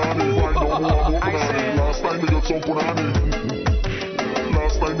some punani, right now more punani. Last time we get some punani.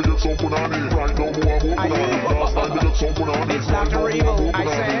 Last time we get some punani, right now more punani. Last time we get some punani. It's Dr. Evil, I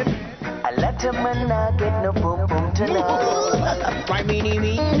said. I let a man not get no boom boom tonight. Why me?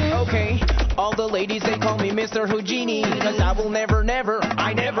 Okay. All the ladies, they call me Mr. Houdini. Cause I will never,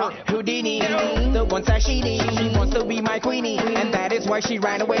 I never Houdini. The one sashini, she wants to be my queenie. And that is why she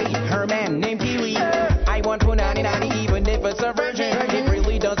ran away, her man named Kiwi. I want punani even if it's a virgin. It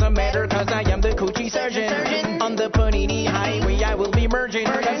really doesn't matter cause I am the coochie surgeon. On the panini highway I will be merging.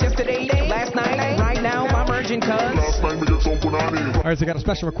 That's yesterday, last night, right now I'm merging cause. Last time we get some punani. Alright, so I got a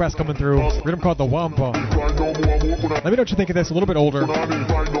special request coming through. Rhythm called the Wampa. Let me know what you think of this. A little bit older,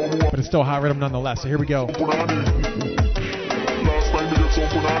 but it's still hot rhythm nonetheless. So here we go. Last time we get some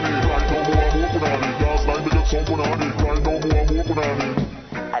punani, right now more punani. Last time we get some punani, right now more punani.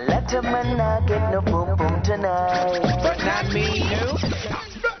 I let a man not get no boom boom tonight, but not me, no.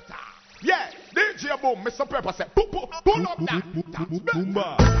 Yeah, DJ Boom, Mr. Pepper said, pull up that.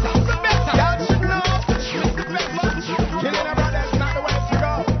 Boomba.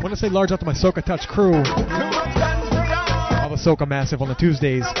 I want to say large out to my Soca Touch crew. All the Soca Massive on the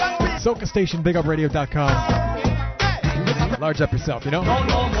Tuesdays. Soca Station, BigUpRadio.com. Large up yourself, you know? No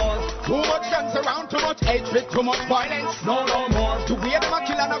more. Too much guns around, too much hatred, too much violence. No more. To wear them a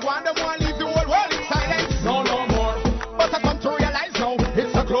kill and a go and them want leave the whole world in silence. No more. But I come to realize now,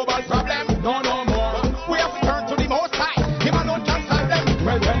 it's a global problem. No more. We have to turn to the most high. Him alone can solve them.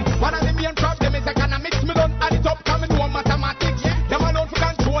 Well, one of the main problem is economics. Me don't add it up, coming to mathematics. Them alone for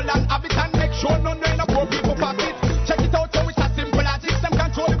control and habit and make sure none in the poor people pocket. Check it out, so it's as simple as this. Them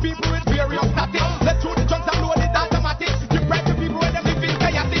control the people with various tactics. Let's through the drugs and load it automatics. Give right to people when them live in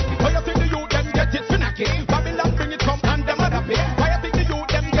chaotic. How you think the youth them get it finaki? Babylon bring it come and them other pay. Why you think the youth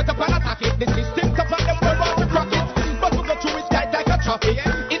them get up and attack it? The system tough and them world want to crack it. But we go through it tight like a traffic.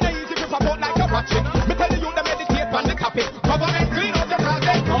 It ain't easy to pop out like a ratchet. Me tell the youth them meditate on the topic. Government clean out your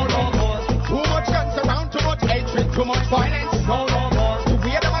closet. No more. Too much guns around, too much hatred, too much violence. No more. To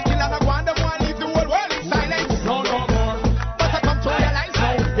wear them a kill and a go and them want leave the whole world in silence. No more. But I come to realize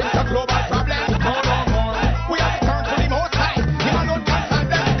now, it's a global problem. No more. We have to turn to the most high. Him alone can solve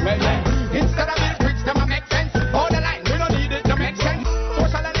them. Instead of build bridge, them a make sense. All the line, we don't need it to make sense.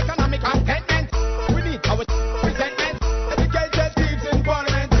 Social and economic contentment. We need our resentment. Educated thieves in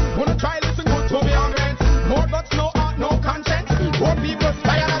parliament. Wanna try listen good to me argument. More guts, no art, no conscience. Poor people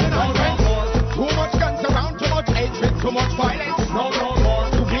tired of the nonsense. Too much guns around, too much hatred, too much violence. No more.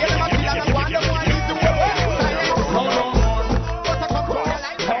 To wear them a kill and a go and them want leave the whole world in silence. No more. But I come to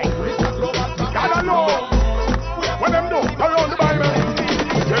realize now, it's a global problem. Gotta know. What them do? Around the Bible.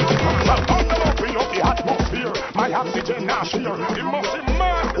 On the up, fill up the atmosphere. My oxygen now share. It must be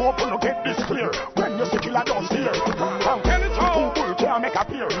mad. Open to get this clear. When you see killer don't steer. I'll tell it how. Bull can't make a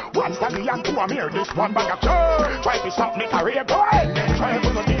peer. One stallion to a mirror. This one bag of sure. Try to stop me career. Boy, then try to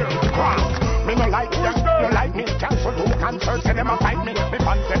the deer. Cross. Me no like them. You like me. Cancel two concerts. Say them a fight me. Me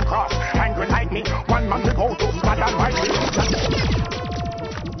fans them cross. Angry like me. One man we go to. Bad and white.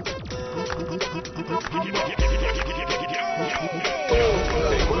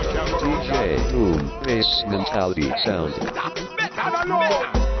 DJ Boom Bassmentality sound. I don't know.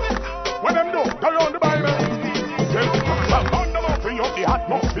 What them do? Around the Bible. On the up, fill up the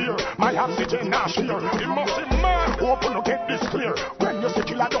atmosphere. My oxygen now sheer. It must be man. Open to get this clear. When you see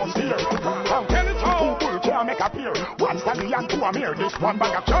killer don't steer. I'll tell it all. Two bull can't make appear. One stallion, two a mere. This one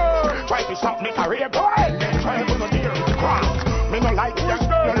bag of church. Try to stop me career. Go ahead. Then try to no dear. Me no like you.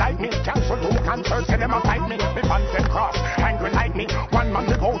 No like me. Cancel two cancers. Say them a fight me. Me fans them cross. Angry like me. One man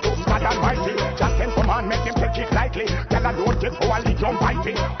me go to God Almighty. Just ten for man. Make them take it lightly. Tell a don't get for a lead on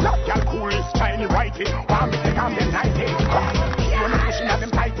fighting. Black girl cool is shiny whitey. One me take on them 90. When I'm pushing at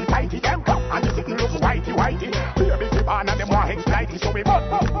them tighty tighty. Them come and they sitting look whitey whitey. Baby if on and them want heads flighty. So we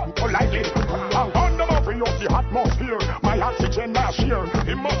politely. I'll on them up in the atmosphere. My oxygen now sheer.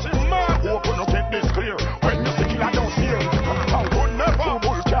 It must be mad. Open to get this clear. When you see killer don't steer. I'll go never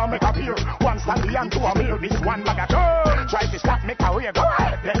bull can't make appear. One stallion to a mere. This one bag of church. Try to stop me career. Go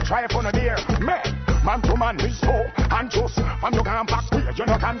ahead. Then try for no dear. Man to man is so anxious. From you gone back here, you're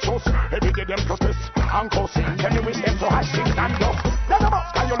not anxious. Every day them protest and cuss. Tell me wish them to hash things and dust. Let them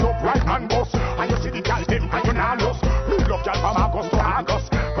ask how you look like man boss. And you see the girls them and you not lost. Me love girl from August to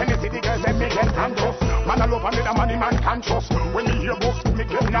August. When you see the girls them me get anxious. Man I love another money man can't trust. When you hear books me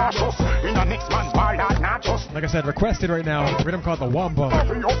get nauseous. In the next man's bar that not trust. Like I said, requested right now. Rhythm called the Wombo.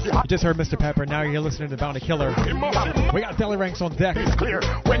 You just heard Mr. Pepper. Now you're listening to Bounty Killer. We got Deli Ranks on deck. It's clear.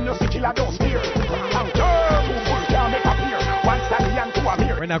 When you see killer don't steer.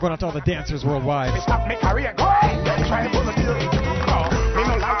 Right now going out to all the dancers worldwide. Stop my career, go ahead. Try to pull the deal. Me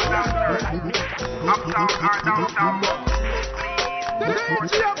no like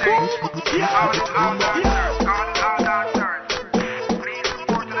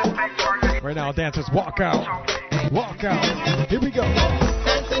Right now, dancers, walk out. Walk out. Here we go.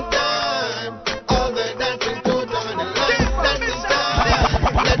 Dancing time. All the dancing to join the line. Dancing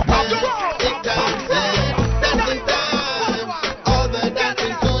time. Let's dance. Big dance. Dancing time. All the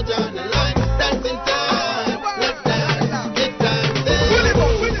dancing to join the line. Dancing time. Let's dance. Big dance.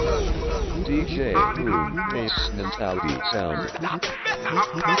 DJ Boom Bassmentality Sound.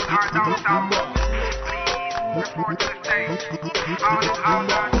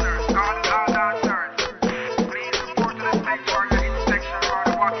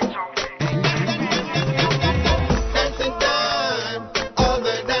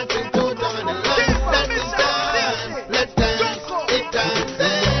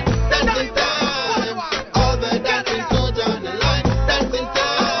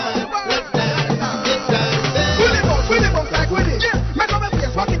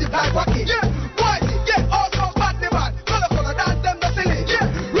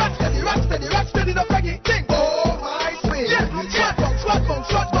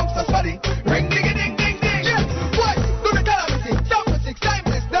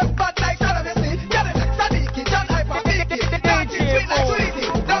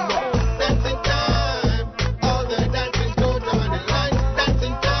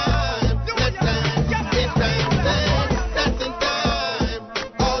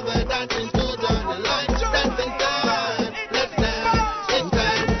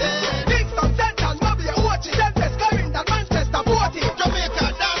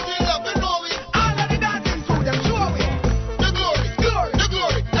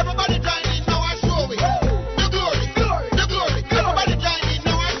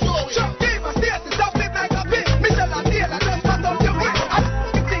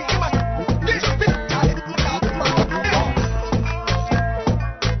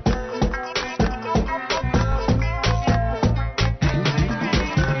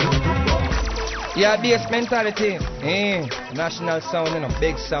 Yeah, Bassmentality. National sound and a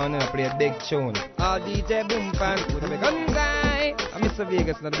big sound and play a big tune. All DJ Boom fans with a big gun guy. I'm Mr.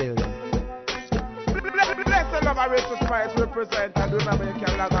 Vegas in the building. Bless the love of Rachel Spice represent, and remember you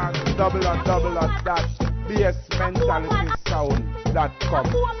can log on to www.bassmentalitysound.com.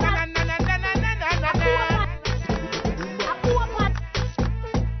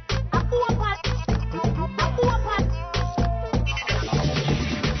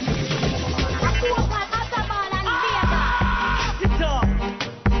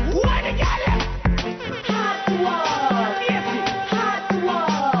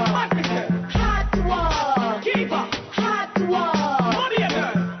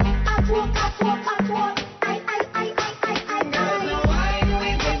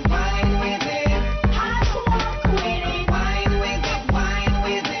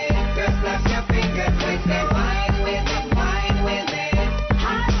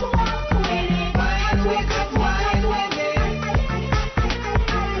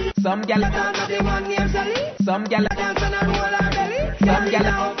 Some gyal dance on the one named Sally. Some gyal dance on a roll her belly. Some gyal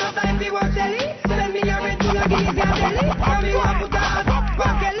out no time to watch telly. Send me a red full of bees and belly. And me want put her up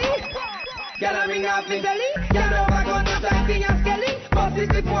for Kelly. Gyal a ring off me belly. Gyal over gun no time to your skelly. Bust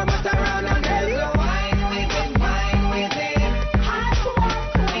 64 but around and tell you. Wine with it, wine with it. Hot to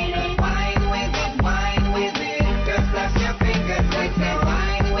walk with it. Wine with it, wine with it. Just flash your fingers like that.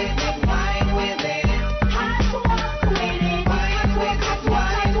 Wine with it, wine with it. Hot to walk with it. Wine with it,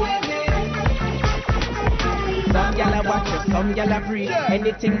 wine with it. Some gyal a watch you, some gyal a free.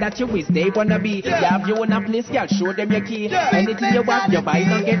 Anything that you wish they wanna be. You have your own place, gyal, show them your key. Anything you want, you buy,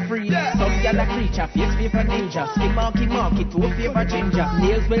 don't get free. Some gyal a creature, face favorite ninja. Skin marky, two favorite ginger.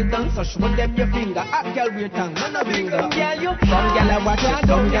 Nails well done, so show them your finger. Hot gyal wear tongue, none of you. Some gyal a watch you,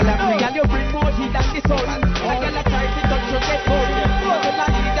 some gyal a free. Gyal you bring more heat than the sun. A gyal a try to touch you, get cold.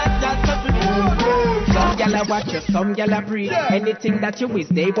 Some gyal a watch you, some gyal a free. Anything that you wish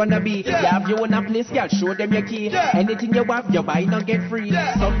they wanna be. You have your own place, gyal, show them your key. Anything you want, you buy, don't get free.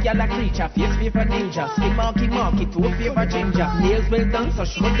 Some gyal a creature, face favorite ninja. Skin marky, two favorite ginger. Nails well done, so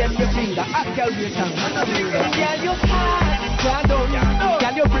show them your finger. Hot gyal wear tongue, none of you. Gyal you hot,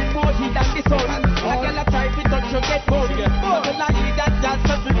 gyal you bring more heat than the sun. A gyal a try to touch you, get cold. But the lady that just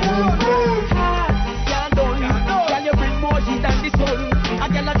a free. Hot, gyal you bring more heat than the sun. A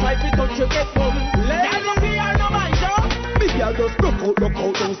gyal a try to touch you, get cold. Gyal you be all no mind, yo. Big girl just look out,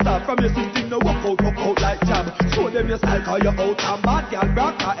 don't stop. From your system, no walk out like jam. Show them your style, cause you're out and bad. Girl,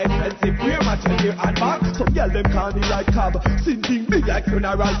 rock are expensive, wear my check and back. Some girl, them can't be like cab. Singing big like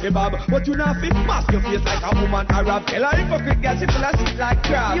funeral kebab. But you not fit, mask your face like a woman Arab. Tell her hypocrite girl, she full of shit like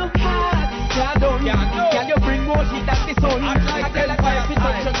crab. You hot, gyal you bring more heat than the sun. A gyal a try to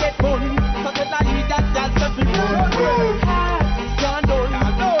touch you, get bun. So the lady that just a free. Hot,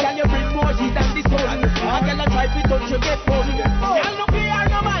 gyal you bring more heat than the sun. A gyal a try to touch you, get bun. Gyal look here,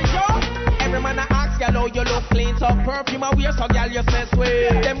 no mind, yo. Every man a ask gyal how you look clean, so perfume a wear, so gyal you smell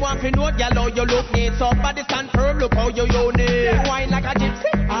sweet. Them want to know gyal how you look neat, so body stand firm, look how you unique. Wine like a gypsy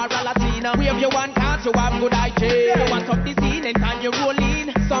or a Latina. Wave you one cause you have good hygiene. You want up the scene and can you roll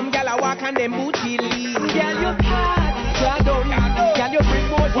in. Some gyal a walk and them booty lean. Gyal you hot, gyal you bring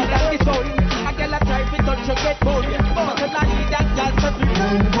more heat than the sun. A gyal a try to touch you, get bun. But the lady that gyal so free.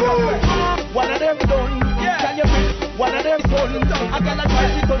 One of them done, gyal you bring one of them son. A gyal a try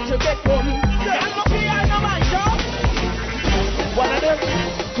to touch you, get bun. Gyal look here, no mind, yo. One of them,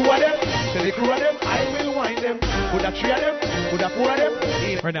 two of them, three of them, I will wind them. Put a three of them, put a four of them.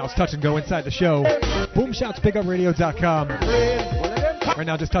 Right now it's touch and go inside the show. BoomShotsBigUpRadio.com. Right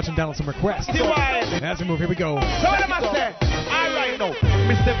now just touching down on some requests. As we move, here we go. So what am I say? Alright now,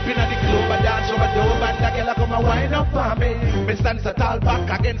 me step in at the club and dance over the door, and the girl come and wind up on me. Me stand so tall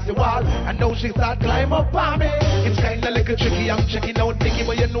back against the wall, and now she start climb up on me. It's kinda little tricky, I'm checking out thinking,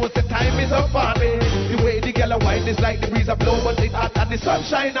 but you know the time is up on me. The way the girl wind is like the breeze a blow, but it's hot and the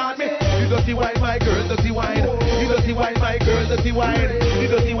sunshine on me. You dirty wine, my girl, dirty wine. You dirty wine, my girl, dirty wine. You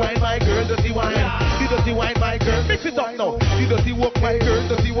dirty wine, my girl, dirty wine. You dirty wine, my girl, mix it up now. You dirty walk, my girl,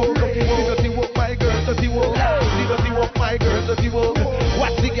 dirty walk. You dirty walk, my girl, dirty walk. You dirty walk, my girl, dirty walk.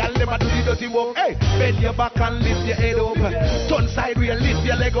 Watch the girl, them a do the dirty walk. Hey, bend your back and lift your head up. Turn side real, lift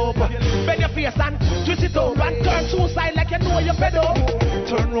your leg up. Bend your face and twist it up. And turn two side like you know you're fed up.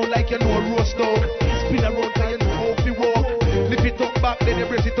 Turn round like you know roast dog. Spin around like you know how to walk. Lift it up back, then you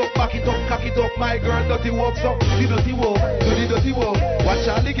brace it up, back it up, cock it up. My girl, dirty walk, so the dirty walk, do the dirty walk. Watch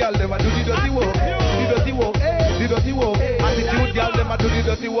all the girl, them a do the dirty walk. The dirty walk, the dirty walk. Attitude girl, them a do the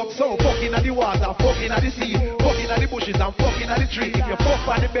dirty walk. So fucking at the water, fucking at the sea, fucking at the bushes and fucking at the tree. If you fuck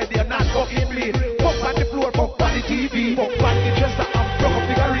on the bed, you're not fucking me. Fuck on the floor, fuck on the TV, fuck on the dresser and fuck up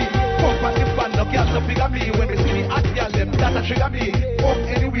figurine. Fuck on the fan, no girl no figure me. When they see the hot girl, them that a trigger me. Fuck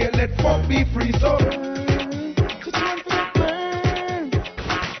anyway, let fuck be free, so.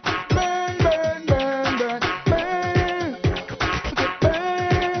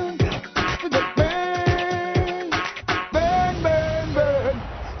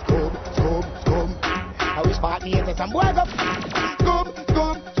 Some boy go scoop.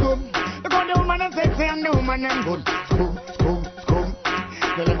 Look on the woman and sexy and the woman and good. Scoop.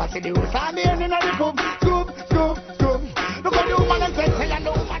 You never see the house and the end in the coop. Scoop. Look on the woman and sexy and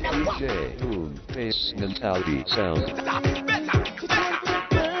the woman and good. DJ Boom Bassmentality sound.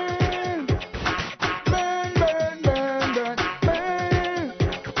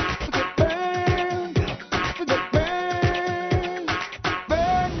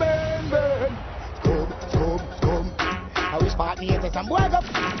 Some boy go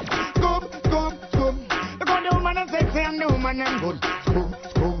scoop. Look on the woman and sexy and the woman and good. Scoop.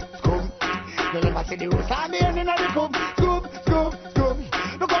 You never see the house and the end in the coop. Scoop.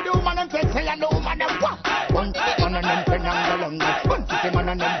 Look on the woman and sexy and the woman and what? Bunch man and them penangalanga. Bunch man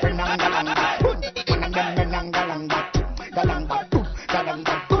and them penangalanga. Bunch man and them penangalanga. Galanga.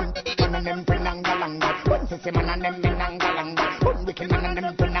 Bunch man and them penangalanga. Bunch man and them penangalanga. Bunch man and them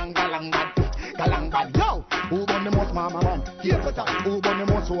Here for that. Who burn the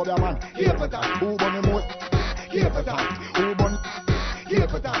most over man? Here for that. Who burn the most? Here for that. Who burn? Here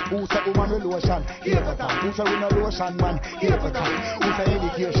for that. Who say woman with lotion? Here for that. Who say we no lotion man? Here for that. Who say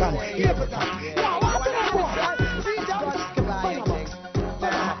education? Here for that.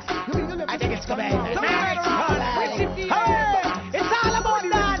 I think it's coming. It's all about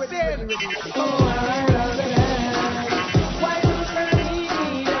dancing.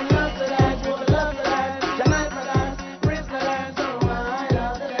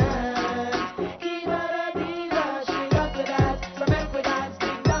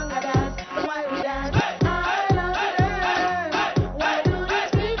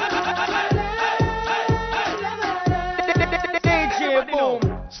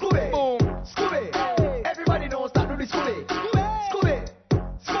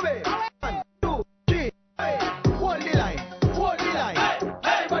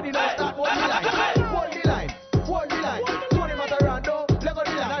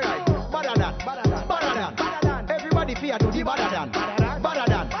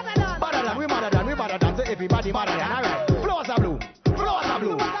 Everybody madder than, alright. Flowers are blue, flowers are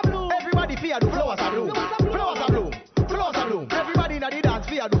blue. Everybody fear do flowers are blue, flowers are blue, flowers are blue. Everybody in the dance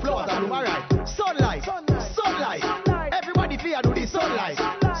fear do flowers are blue, alright. Sunlight, sunlight. Everybody fear do the sunlight,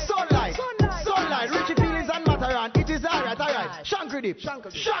 sunlight, sunlight. Richie feelings and Mataran, it is alright, alright. Shankry dip,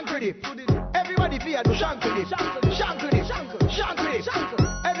 shankry dip. Everybody fear do shankry dip, shankry dip, shankry dip.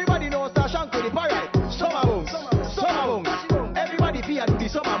 Everybody knows that shankry dip, alright. Summer booms, summer booms. Everybody fear do the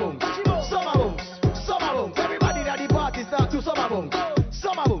summer booms, summer booms. Everybody at the party start to summer boom,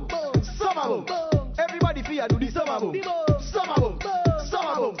 summer boom, summer boom. Everybody fear do the summer boom, summer boom,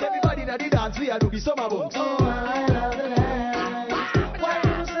 summer boom. Everybody at the dance fear do the summer boom. Oh, I love the dance. Why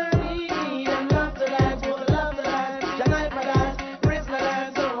you say need and love the dance, people love the dance. Tonight my dance, praise my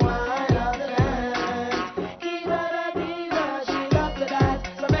dance. Oh, I love the dance. Kiva da diva, she love the dance.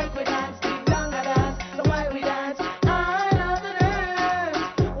 So make we dance, ding dong a dance. So why we dance? I love the dance.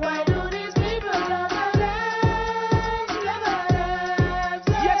 Why do these people love the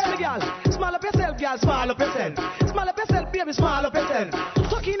small up yourself, girl, small up yourself. Small up yourself, baby, small up yourself.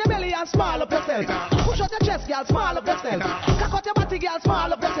 Tuck in the belly and small up yourself. Push out your chest, girl, small up yourself. Cock out your body, girl,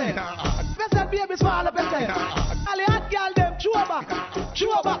 small up yourself. Yourself, baby, small up yourself. All the hot girl, them, chew back,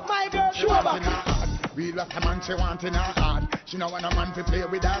 my girl, chew back. Real like a man she want in her heart. She know want a man to play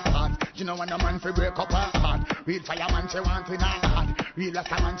with her heart. She know want a man to break up her heart. Real fireman she want in her heart. Real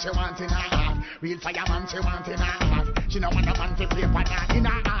like a man she want in her heart. Real fireman she want in her heart. She know want a man to play for her in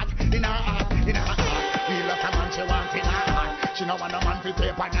her heart. In her heart, in her heart. Real like a man she want in her heart. She know want a man to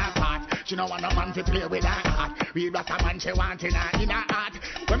play for her heart. She know want a man to play with her heart. Real like a man she want in her heart.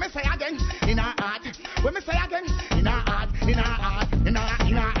 When me say again, in her heart. When me say again, in her heart, in her heart, in her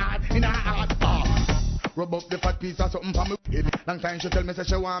heart, in her heart. Rub up the fat piece of something for me head. Long time she tell me say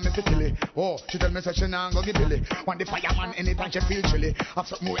she want me to kill it. Oh, she tell me say she nah go give Billy. Want the fireman anytime she feel chilly. Have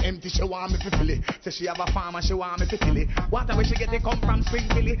something more empty she want me to fill it. Say she have a farm and she want me to kill it. Water where she get it come from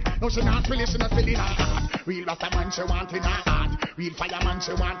Spring Billy. No she not spill it, she not spill it in her heart. Real rasta man she want in her heart. Real fireman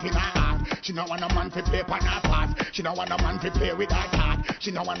she want in her heart. She no want a man to play on her part. She no want a man to play with her heart.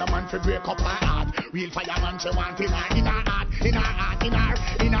 She no want a man to break up her heart. Real fireman she want in her heart. In her heart, in her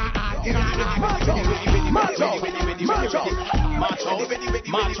heart, in her heart, in her heart. Macho, macho, macho, macho,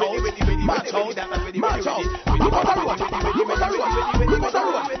 macho, macho. Look at the road, look at the road, look at the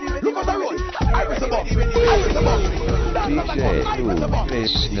road, look at the road. I was above, I was above. DJ Boom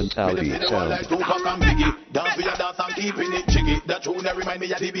Bassmentality sound. Tupac and Biggie, dance with your dance and keeping it jiggy. The tune that remind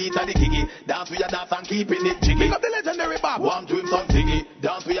me of the beat of the kiki. Dance with your dance and keeping it jiggy. Pick up the legendary Bob. One to him some Ziggy.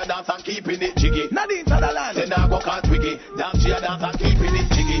 Dance with your dance and keeping it jiggy. Nadine Sutherland. Send a go cat wiggy. Dance with your dance and keeping it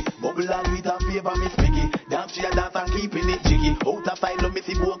jiggy. Bubble and with a favor Miss Piggy. Dance with your dance and keeping it jiggy. Out of style of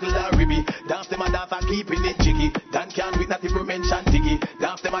Missy Bogle and Ribby. Dance them and dance and keeping it jiggy. Dan can with not even mention Tiggy.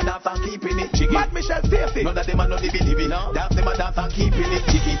 Dance them and dance and keeping it jiggy. Matt Michelle Stacy. None of them are no DB. Dance them and dance and keeping it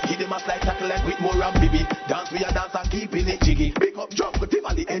jiggy. Give them a slight tackle like with more and Bibi. Dance with your dance and keeping it jiggy. Big up jump with him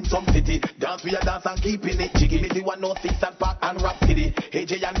and the end some city. Dance with your dance and keeping it jiggy. Missy 106 and Park and Rap City.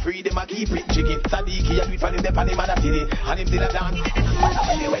 AJ and Free them a keep it jiggy. Sadiki and we find him there and him and a city. And him still a dance.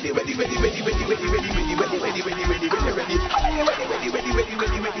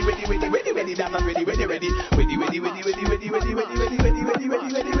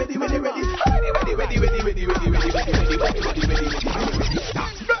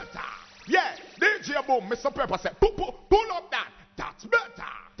 That's better. Yeah, DJ Boom, Mr. Pepper said, pull up that. That's better.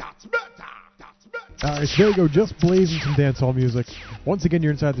 That's better. That's better. Alright, so there you go, just blazing some dancehall music. Once again,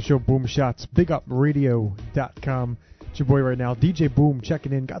 you're inside the show, Boom Shots, BigUpRadio.com. It's your boy right now, DJ Boom,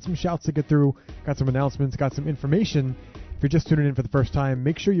 checking in. Got some shouts to get through, got some announcements, got some information, If you're just tuning in for the first time,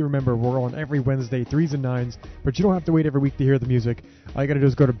 make sure you remember we're on every Wednesday, 3s and 9s, but you don't have to wait every week to hear the music. All you got to do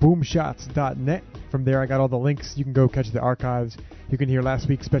is go to boomshots.net. From there, I got all the links. You can go catch the archives. You can hear last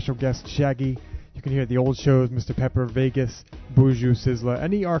week's special guest, Shaggy. You can hear the old shows, Mr. Pepper, Vegas, Buju, Sizzla.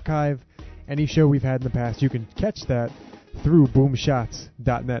 Any archive, any show we've had in the past, you can catch that through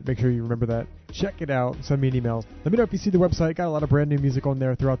boomshots.net. Make sure you remember that. Check it out. Send me an email. Let me know if you see the website. Got a lot of brand new music on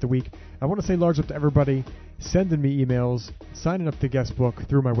there throughout the week. I want to say large up to everybody sending me emails, signing up to guest book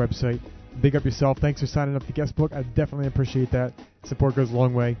through my website. Big up yourself. Thanks for signing up to guest book. I definitely appreciate that. Support goes a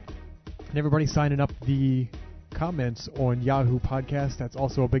long way. And everybody signing up the comments on Yahoo Podcast. That's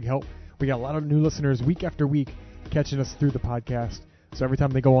also a big help. We got a lot of new listeners week after week catching us through the podcast. So every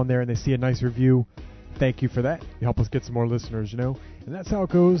time they go on there and they see a nice review, thank you for that. You help us get some more listeners, you know. And that's how it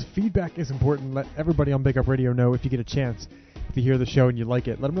goes. Feedback is important. Let everybody on Big Up Radio know if you get a chance. If you hear the show and you like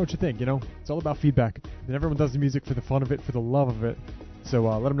it, let them know what you think, you know. It's all about feedback. And everyone does the music for the fun of it, for the love of it. So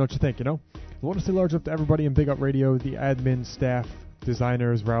let them know what you think, you know. I want to say large up to everybody in Big Up Radio, the admin, staff,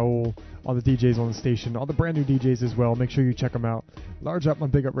 designers, Raul, all the DJs on the station, all the brand new DJs as well. Make sure you check them out. Large up my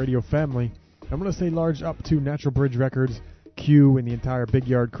Big Up Radio family. I'm going to say large up to Natural Bridge Records, Q, and the entire Big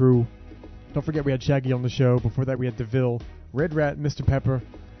Yard crew. Don't forget we had Shaggy on the show. Before that we had DeVille, Red Rat, Mr. Pepper.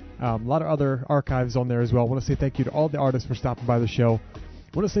 A lot of other archives on there as well. I want to say thank you to all the artists for stopping by the show. I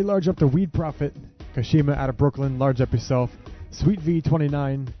want to say large up to Weed Prophet, Kashima out of Brooklyn, large up yourself. Sweet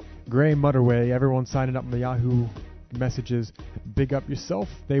V29, Gray Mutterway, everyone signing up on the Yahoo messages. Big up yourself.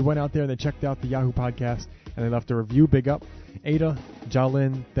 They went out there and they checked out the Yahoo podcast and they left a review. Big up. Ada,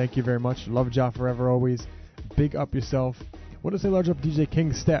 Jalin, thank you very much. Love Ja forever always. Big up yourself. I want to say large up DJ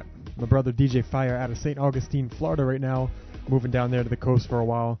King Step. My brother DJ Fire out of St. Augustine, Florida right now, moving down there to the coast for a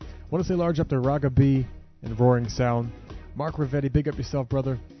while. I want to say large up to Raga B and Roaring Sound. Mark Ravetti, big up yourself,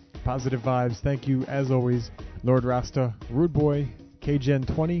 brother. Positive vibes. Thank you, as always. Lord Rasta, Rude Boy,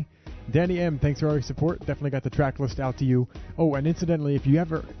 KGen20. Danny M, thanks for all your support. Definitely got the track list out to you. Oh, and incidentally, if you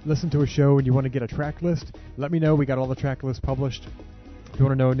ever listen to a show and you want to get a track list, let me know. We got all the track lists published. If you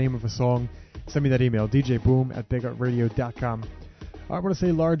want to know the name of a song, send me that email, djboom@bigupradio.com. I want to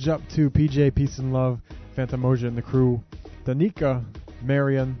say large up to PJ, Peace and Love, Phantomoja and the crew, Danica,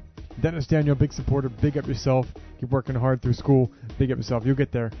 Marion, Dennis Daniel, big supporter, big up yourself. Keep working hard through school, big up yourself. You'll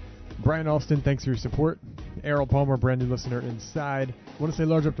get there. Brian Alston, thanks for your support. Errol Palmer, brand new listener inside. I want to say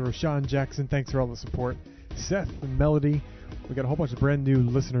large up to Rashawn Jackson, thanks for all the support. Seth and Melody, we got a whole bunch of brand new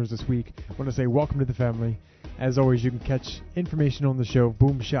listeners this week. I want to say welcome to the family. As always, you can catch information on the show,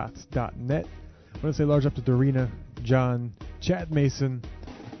 boomshots.net. I want to say large up to Dorina, John, Chad Mason,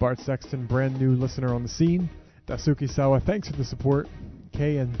 Bart Sexton, brand new listener on the scene. Dasuki Sawa, thanks for the support.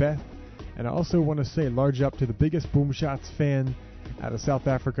 Kay and Beth. And I also want to say large up to the biggest Boom Shots fan out of South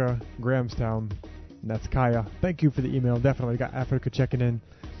Africa, Grahamstown. And that's Kaya. Thank you for the email. Definitely got Africa checking in.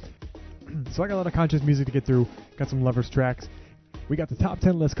 So I got a lot of conscious music to get through. Got some lovers tracks. We got the top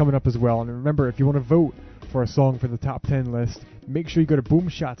 10 list coming up as well. And remember, if you want to vote for a song for the top 10 list, make sure you go to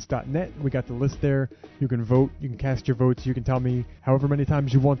boomshots.net. We got the list there. You can vote. You can cast your votes. You can tell me however many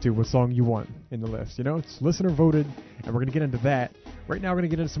times you want to what song you want in the list. You know, it's listener voted, and we're going to get into that. Right now, we're going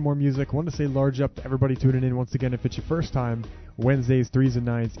to get into some more music. I want to say large up to everybody tuning in once again. If it's your first time, Wednesdays, 3s and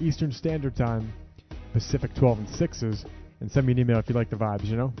 9s, Eastern Standard Time, Pacific 12 and 6s, and send me an email if you like the vibes,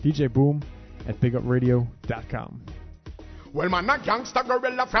 you know. djboom@bigupradio.com. Well, man, a gangster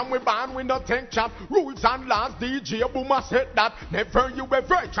gorilla from we born, we no take chat. Rules and laws, DJ Boomer said that. Never you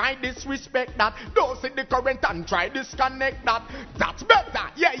ever try disrespect that. Don't see the current and try disconnect that. That's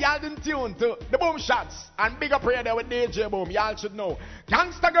better. Yeah, y'all in tune to the Boom Shots and Big Up Radio with DJ Boom. Y'all should know.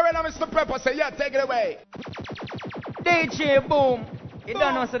 Gangster gorilla, Mr. Pepper, say yeah, take it away. DJ Boom. You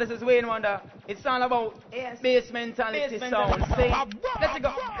don't know, so this is Wayne Wonder. It's all about bass mentality sound. See? Let's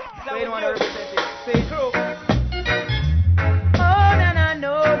go. Wayne Wonder represents it. See? True.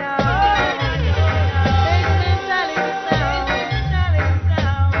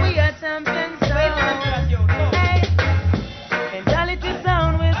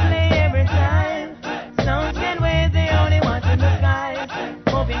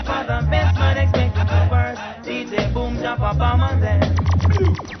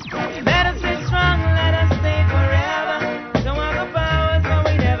 Let us be strong, let us stay forever. Don't want the powers, but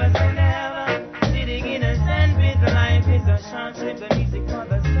we never say never. Sitting in a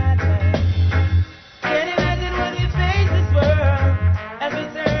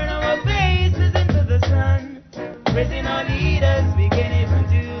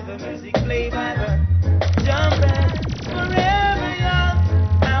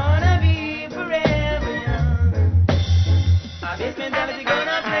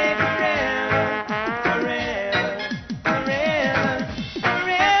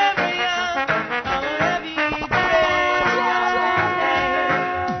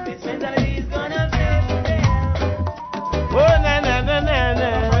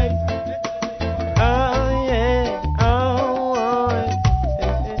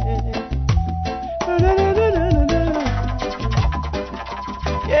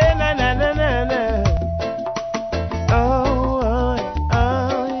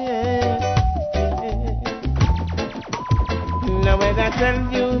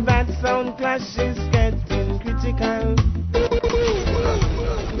sound clash is getting critical.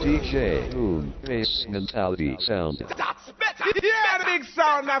 DJ Boom Bassmentality sound. Yeah, the big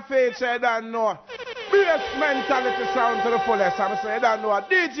sound that feature, you don't know. Bassmentality sound to the fullest. I'm saying, you don't know.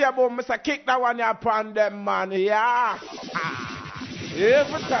 DJ Boom, Mr. Kick that one upon them, man. Yeah.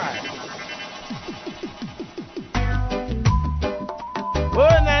 Every time. Oh,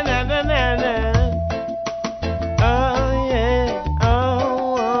 na na na na na. Oh, yeah.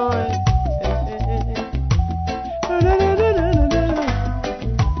 Oh, oh. Na, na, na, na, na, na.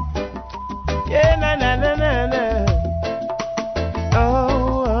 Yeah, na na na na na.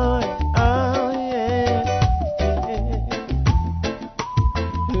 Oh, oh, oh, yeah.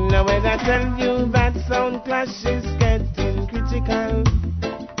 Now when I tell you that sound clash is getting critical,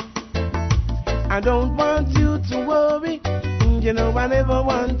 I don't want you to worry. You know I never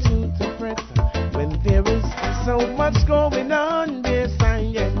want you to fret. When there is so much going on, they're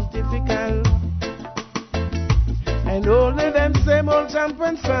scientifical. And only them same old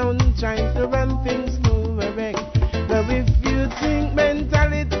champion sound trying to run things to a wreck. Now if you think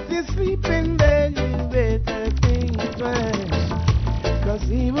mentality is sleeping, then you better think twice. Cause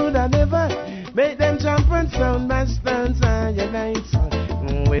he would have never made them champion sound match dance on your nights.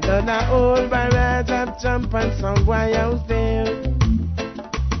 We done a old barrage of champion sound way out there.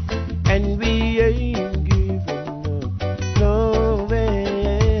 And we ain't giving up, no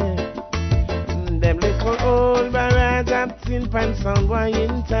way. Them little old barrage of tin pan sound way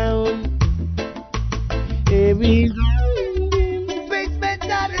in town. Here we go.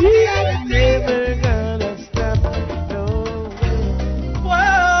 Bassmentality, never gonna stop, no.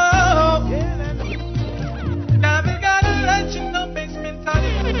 Whoa. Now we gotta let you know,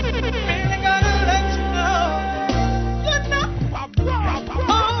 bassmentality. Really gotta let you know. You know.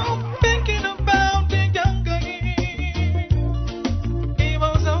 Oh, thinking about the younger years. He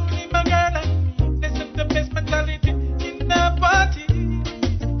was only my girl and listen to bassmentality in the party.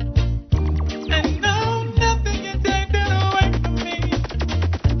 And now nothing can take that away from me.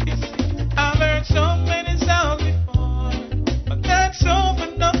 You see, I've heard so many sounds before, but that's over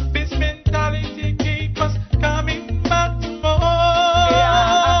now. Bassmentality keep us coming back to more.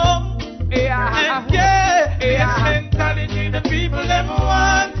 And yeah, bassmentality the people ever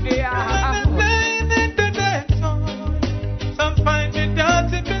want. When they play the dance on, some find it hard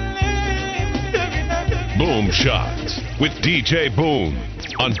to believe. Boom Shots with DJ Boom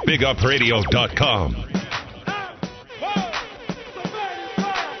on BigUpRadio.com.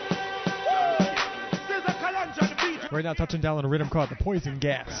 Right now, touching down on a rhythm called the Poison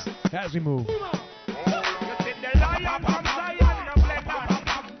Gas. As we move. There's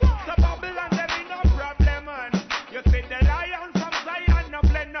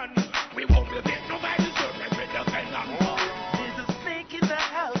a snake in the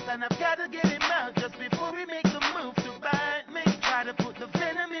house and I've got to get him out just before we make the move to bite me. Try to put the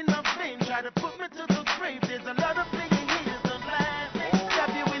venom in my vein, try to put me to the grave. There's a lot of playing here, don't lie. Stab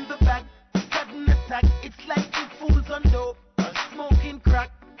you in the back, sudden attack. It's like two fools on dope or smoking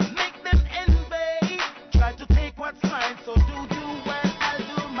crack. Make them envy, try to take what's mine. So do you while I'll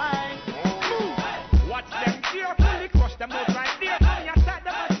do mine. Move. Watch them carefully, crush them out right there. When you start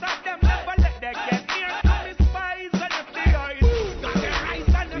them and stop them, never let them get near. Come spies and the fears. Got their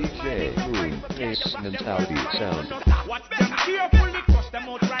eyes and the DJ Boom Bassmentality sound. Watch them carefully, crush them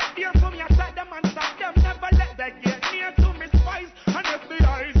out right there. From your side, them and stop them, never let them get near to me spies and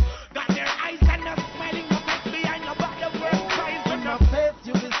FBI's. Got their eyes and they're smiling up at behind your back, the worst spies. In my face,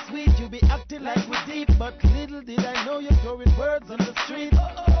 you be sweet, you be acting like we deep, but little did I know you're throwing words on the street.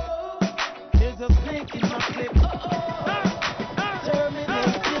 There's a snake in my clip.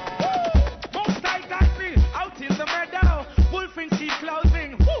 Terminate it. Most I got me out in the meadow. Wolfing keep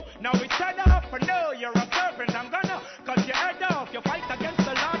closing. Woo! Now it's set up for no, you're a servant. I'm gonna cut your head off. You fight against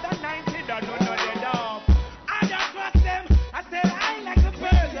the Lord and 90, don't know dead off. I don't trust them. I said I like a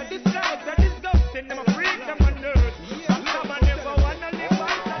bird. You're disguised, you're disgusting. Them a freak, them a nerd. I'm stubborn, never wanna live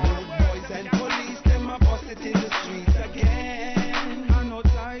out of the world. Boys and police, them a bust it in the streets again. I know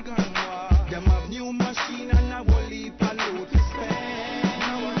Tiger and War. Them have new machine and a whole heap of loot to spend.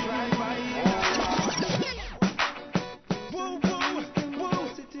 Now I drive by in a car. Woo, woo, woo.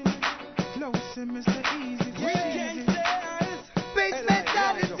 Sitting close to Mr. Easy.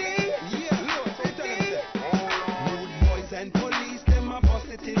 Bassmentality. Rude boys and police, them a bust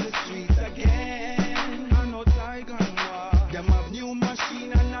it in the streets again. I know Tiger and War. Them have new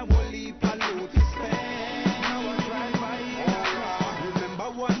machine and a whole heap of loot to spend. Now I drive by in a car. Remember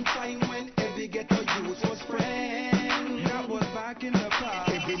one time when every ghetto youth was friend? That was back in the past.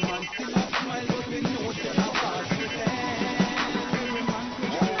 Every man still a smile, but we know them a false pretend. Every man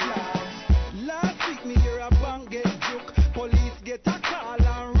could fly.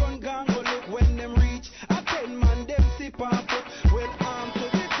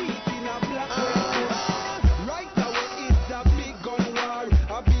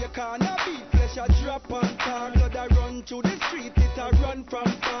 a drop and tar. Blood a run through the street, it a run from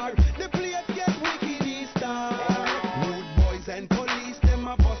far. The place get wicked this time. Rude boys and police, them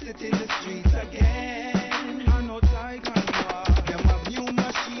a bust it in the streets again. I know tiger war. Them have new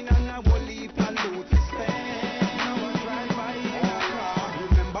machine and a whole heap of loot to spend. Now I drive by in a car.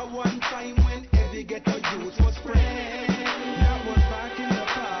 Remember one time when every ghetto youth was friends. That was back in the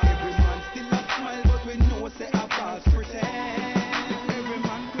past. Every man still a smile, but we know say a false pretend. Every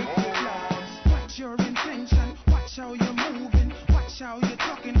man quick to laugh. Watch your intention, watch how you're moving, watch how you're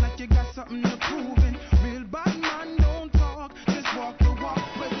talking like you got something to proving. Real bad man don't talk, just walk the walk.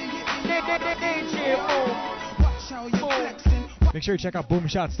 Whether you're in watch how you're flexing. Make sure you check out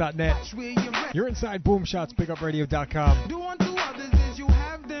boomshots.net. You're inside Boom Shots, BigUpRadio.com. Do unto others as you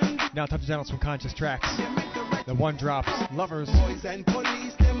have them. Now touch down on some conscious tracks. The one drops, Lovers. Boys and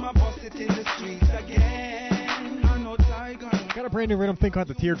police, them a bust it in the streets again. I know tiger. Got a brand new rhythm thing called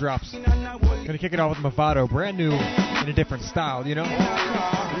the Teardrops. Gonna kick it off with Movado, brand new in a different style, you know?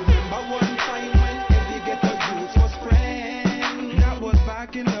 Remember one time when every ghetto youth was friends. That was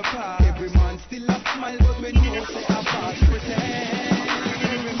back in the past. Every man still a smile, but we know say a false pretend.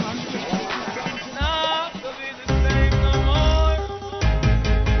 Every man not to be the same no more.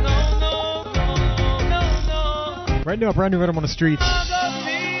 No. Right now, brand new rhythm on the streets.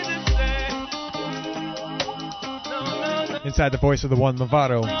 Inside the voice of the one,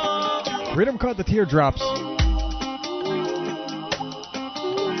 Movado. Rhythm called the Teardrops.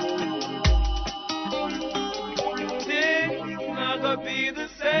 Things not gonna be the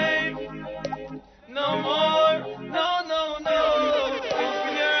same no more. No.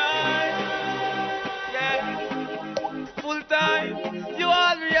 Open your eyes, yeah. Full time, you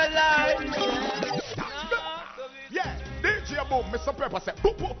all realize. Yeah, DJ Boom, Mr. Pepper said,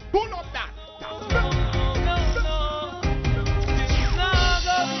 pull up that.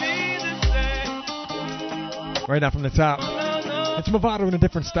 Right now from the top. It's Movado in a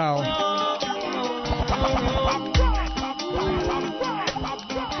different style.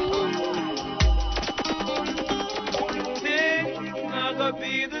 Things not gonna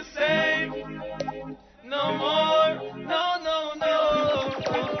be the same no more. No.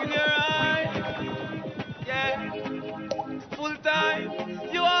 Open your eyes, yeah. Full time,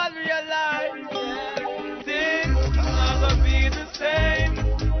 you all realize. Things not gonna be the same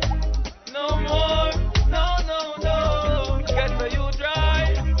no more. No. Get where you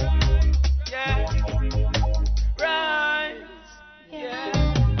drive, yeah. Rise, yeah.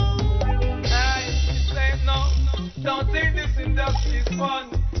 This ain't no. Don't think this industry is fun.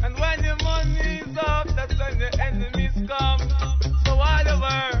 And when your money is up, that's when the enemies come. So while you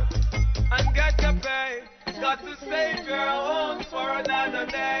work and get your pay, got to save your own for another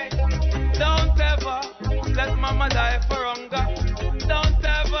day. Don't ever let mama die for hunger. Don't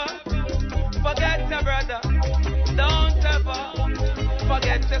ever forget your brother. Don't ever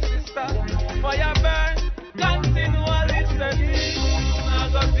forget your sister. For your burn, continually steady.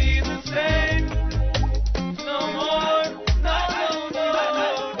 Not gonna be the same no more. No.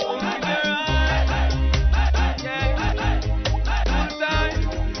 Open your eyes, yeah. Full time,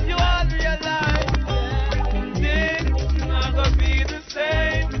 you all realize. Things not gonna be the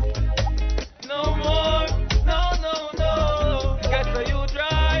same no more. No. Get where you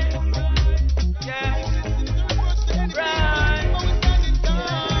drive, yeah. Right.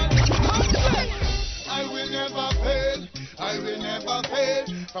 I will never fail.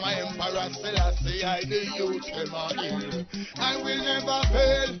 From my emperor Selassie, I the youth them are ill. I will never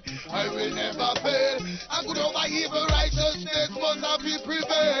fail. I could over evil righteousness must have be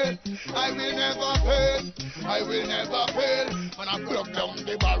prevail. I will never fail. When I broke down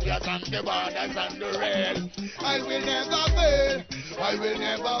the barriers and the borders and the rail. I will never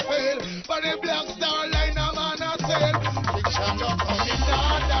fail. For the Black Star Line, I'm on a sail. Fiction don't come in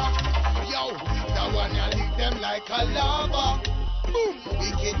order. Yo, the one you leave them like a lava. Boom,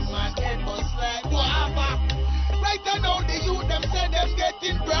 wicked man, head bust like guava. Right now the youth them say them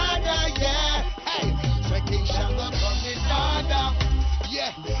getting broader, yeah. Hey, fiction don't come in order.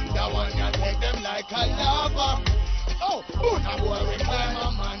 Yeah, the one you take them like a lava. Oh, boom, a boy we climb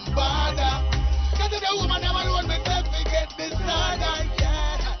a man border. Cause the woman never alone myself we get this order,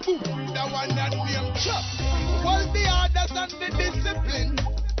 yeah. Boom, the one that name Chuck. Hold the orders and the discipline.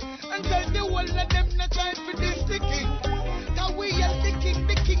 And tell the whole of them not trying for this the king. Cause we are the king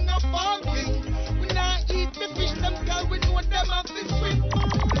of all things. We not eat the fish them cause we know them have to swim.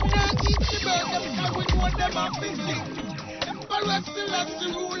 We not eat the bird them cause we know them have to sing. Emperor still has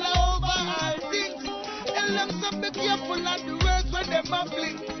to rule over all things. Tell them to be careful of the words when them a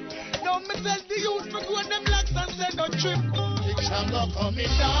blink. Now me tell the youth to go them locks and say no trip. Fiction go come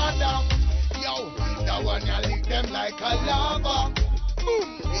in order. Yo, that one you lick them like a lava.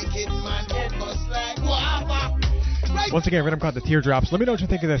 Boom, wicked man, head bust like guava. Right. Once again, rhythm called The Teardrops. Let me know what you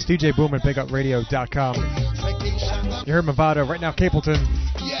think of this. DJ Boom at BigUpRadio.com. You heard Movado. Right now, Capleton.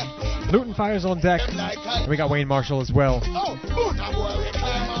 Luton Fire's on deck. And we got Wayne Marshall as well. Oh, boom, that boy we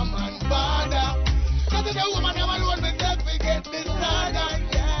claim a man bother. Cause the woman never alone myself we get this harder,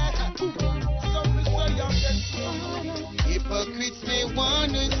 yeah. So me say young hypocrites may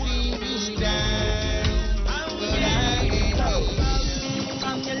wanna see me dance, but I ain't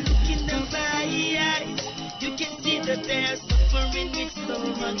From your look in the eyes, you can see that they're suffering with so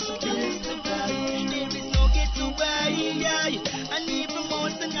much stress to buy. There is no get away, and even more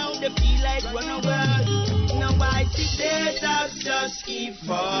so now they feel like run away. Now I see their dogs just keep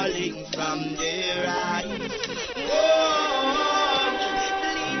falling from their eyes. Oh, the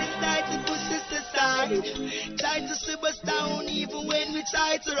leaders try to push us aside, try to sweep us down even when we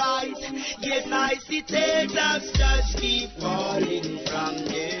try to rise. Yes, I see their dogs just keep falling from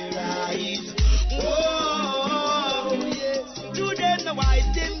their eyes. Oh, yes. To them, the wise,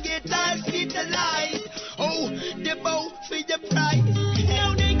 them get hospitalized. Oh, they bow for the price.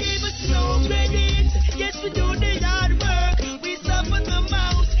 Now they give us no credit. Yes, we do the hard work. We suffer the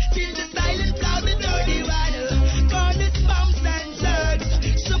most till the silence of the dirty water. Corners, bumps, and jerks.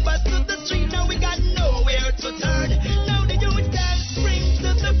 Shove us to the street, now we got nowhere to turn. Now the youth can spring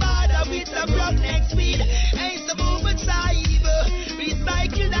to the border with a block next speed. Ain't the movement cyber,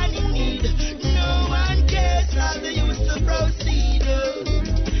 recycled and in need. No one cares how they used to proceed.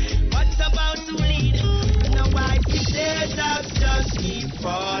 What's about to lead? Now I see their dogs just keep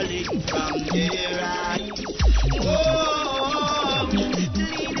falling from their eyes. Oh, the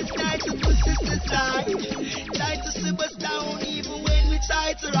leaders try to push us aside, try to sweep us down even when we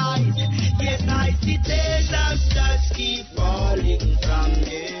try to rise. Yes, I see their dogs just keep falling from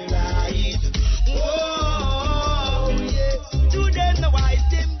their eyes. Oh, yes, to them the wise,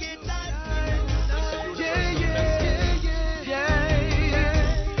 them get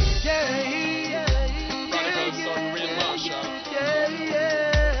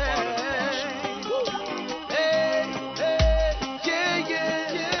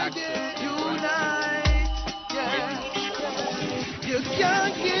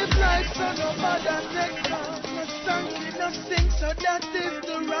so that is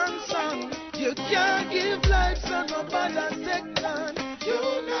the wrong song. You can't give life so nobody second.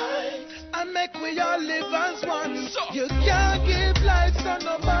 Unite and make we all live as one. You can't give life so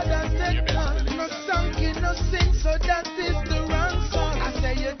nobody second. No song, no sing, so that is the wrong song. I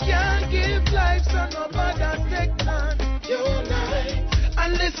say you can't give life so nobody second. Unite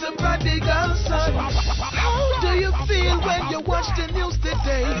and listen, prodigal son. How do you feel when you watch the news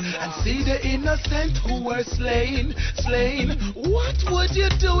today and see the innocent who were slain? What would you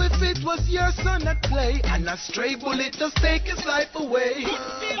do if it was your son at play and a stray bullet just take his life away?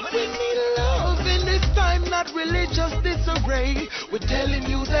 We need love in this time, not religious disarray. We're telling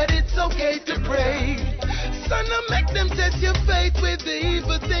you that it's okay to pray. Son, make them test your faith with the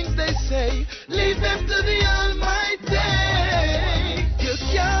evil things they say. Leave them to the Almighty. You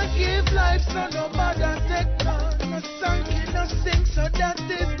can't give life so nobody take none. No song, no sing, so that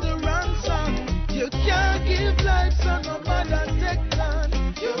is the wrong song. You can't give life so nobody take none.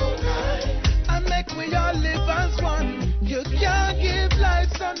 Unite and make we all live as one. You can't give life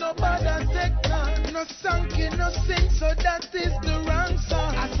so nobody take none. No song, no sing, so that is the wrong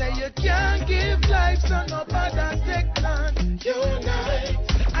song. I say you can't give life so nobody take none. Unite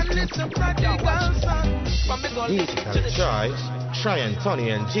and listen prodigal song. Musical choice. Try Tony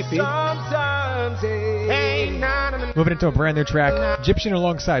and Jippy. Moving into a brand new track, Egyptian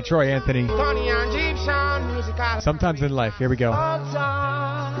alongside Troy Anthony. Tony and Egyptian musical. Sometimes in life. Here we go.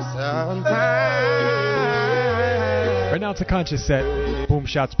 Right now it's a conscious set. Boom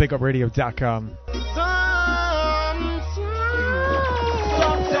Shots, BigUpRadio.com.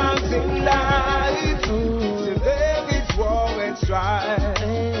 Sometimes in life, there is war and strife,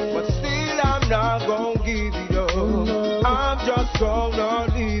 but still I'm not gonna give it up. I'm just gonna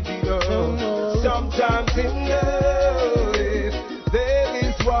leave it up. Sometimes in life, there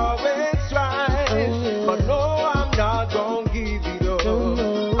is war and strife, but no, I'm not gonna give it up.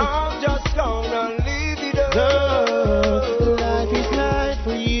 I'm just gonna leave it up. Life is life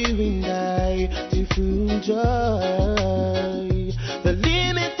for you and I to enjoy. The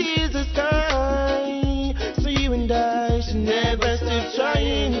limit is the sky, so you and I should never stop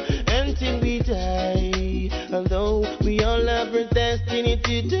trying until we die. Although we all have our destiny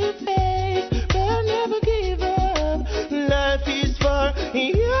to do face, but never give up.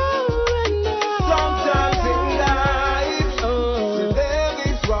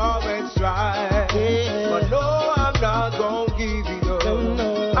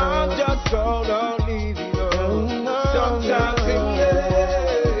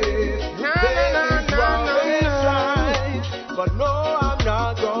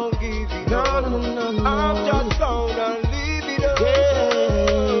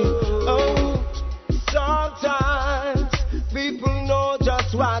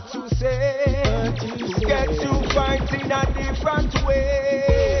 a different way.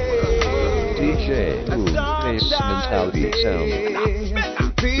 DJ Boom Bassmentality Sound.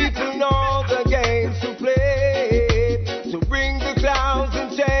 People know the games to play, to bring the clowns and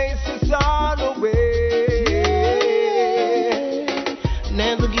chase us all away.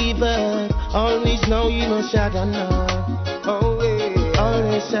 Never give up, always know you must shut on now.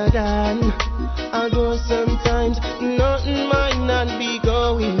 Always shut on. Although sometimes nothing might not be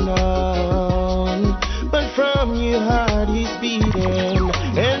going on, but from your heart is beating.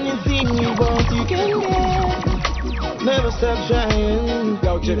 Anything you want you can get. Never stop trying,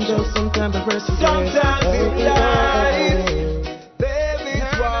 even though sometimes the person Sometimes in life, there is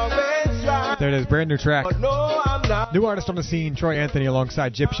always right. There it is, brand new track. But no, I'm not. New artist on the scene, Troy Anthony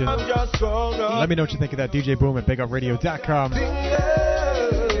alongside Egyptian. I'm just gonna Let me know what you think of that. DJ Boom at BigUpRadio.com.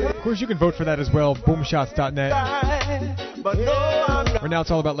 Of course, you can vote for that as well. BoomShots.net. but no, I'm not. Right now, it's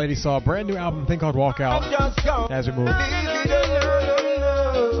all about Lady Saw. Brand new album, thing called Walkout. As we move.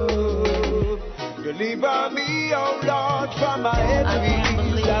 Deliver me, oh Lord, from my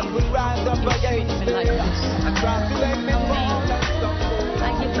enemies that will rise up against me. I try to let me fall and stumble. I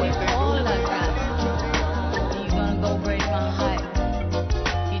give you all I got. You're gonna go break my heart.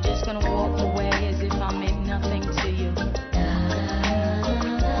 You're just gonna walk away as if I meant nothing to you.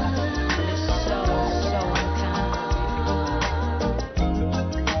 It's so unkind.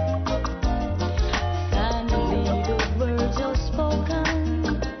 Finally, the words are spoken.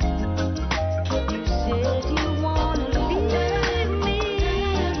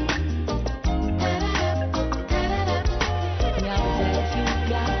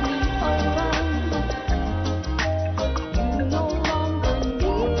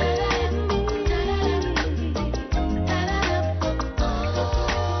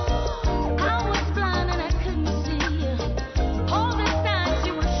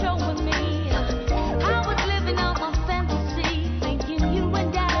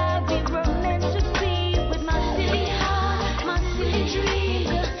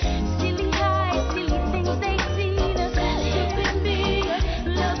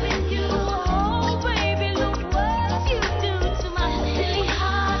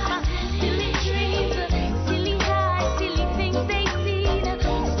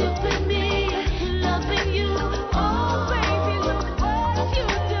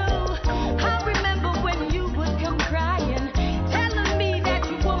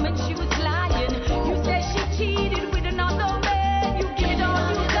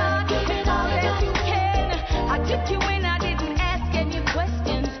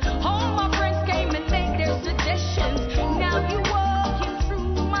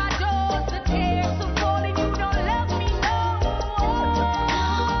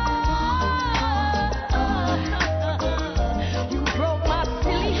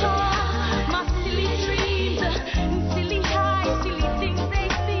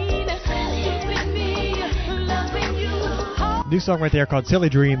 New song right there called Silly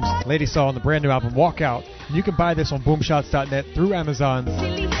Dreams. Lady Saw on the brand new album Walkout. And you can buy this on BoomShots.net through Amazon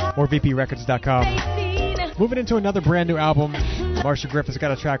or VPRecords.com. Moving into another brand new album. Marsha Griffith's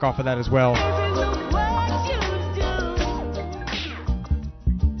got a track off of that as well.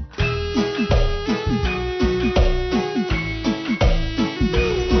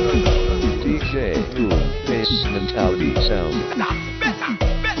 DJ Boom Bassmentality Sound.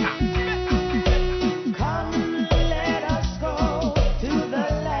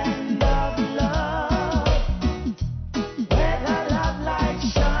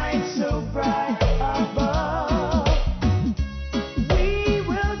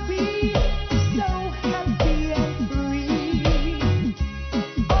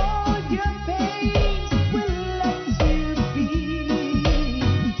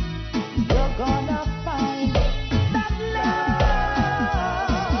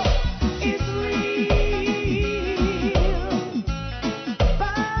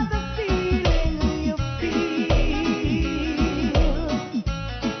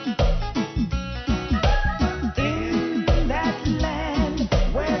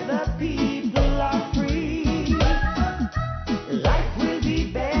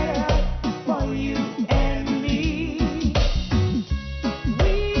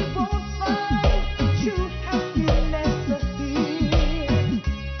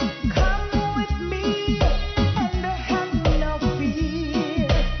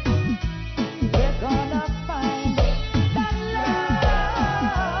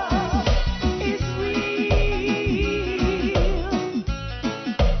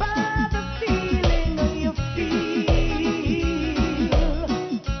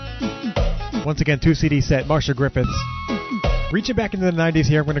 Once again, 2 CD set, Marsha Griffiths. Reaching back into the 90s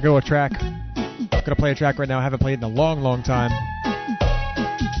here, I'm going to go a track Gonna play a track right now I haven't played in a long, long time.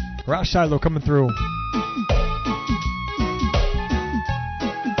 Ross Shiloh coming through.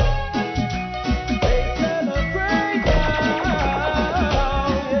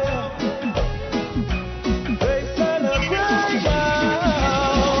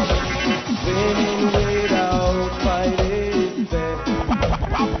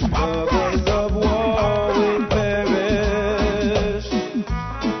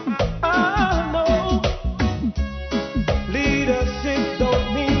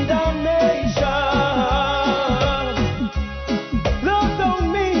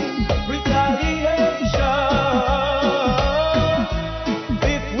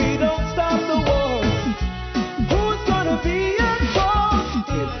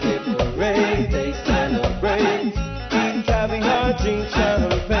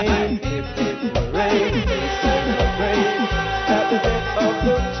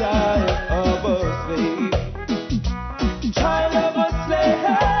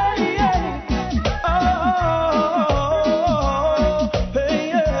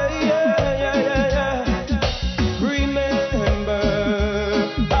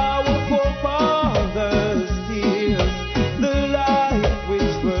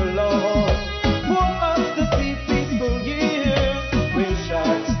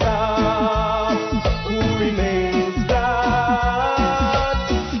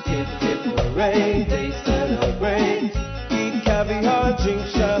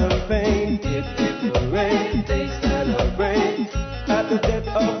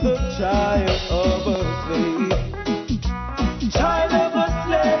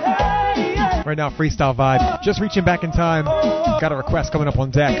 Right now, freestyle vibe. Just reaching back in time. Got a request coming up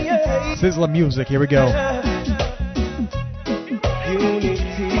on deck. Sizzler music. Here we go.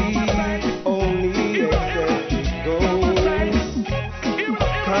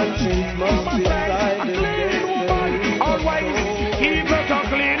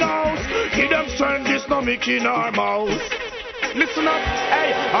 In our mouth. Listen up,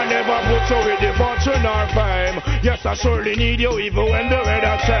 hey, I never put you with the fortune or fame. Yes, I surely need you even when the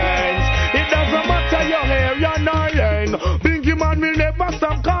weather changes. It doesn't matter your hair, your name. Bingy man will never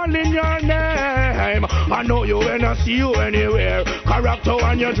stop calling your name. I know you when I see you anywhere. Character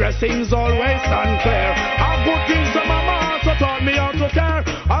and your dressing's always unclear. How good things to my master taught me how to care.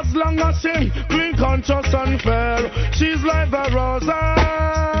 As long as she clean, conscious and fair. She's like the roses,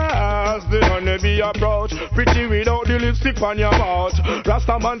 the honeybee approach. Pretty without the lipstick on your mouth.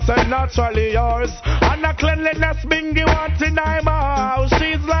 Rastaman said naturally yours. And the cleanliness bingy wants in my mouth.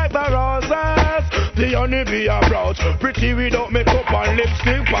 She's like the roses, the honeybee approach. Pretty without makeup and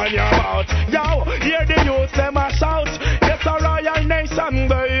lipstick on your mouth. Yo, hear the youth them a shout. Yes, a royal nation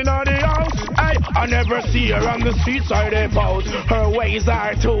going on the house. Hey, I never see her on the street side of out. Her ways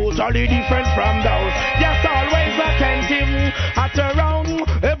are totally different from those. Yes, always attentive at around.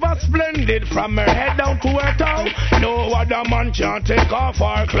 Ever splendid from her head down to her toe. No other man can take off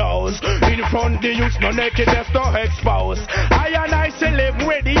her clothes. In front the youth no nakedness no exposed. I and I still live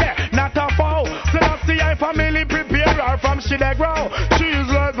with yeah, not a foe. So that's the I family prepare her from she they grow. She's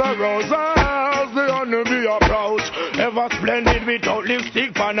like the roses, the honeybee approach. Ever splendid without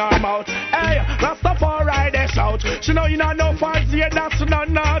lipstick on her mouth. Hey, Rastafari they shout. She know you know no fancy yeah, that's not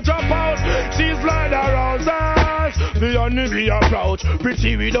drop out. She's like the roses, the honeybee approach.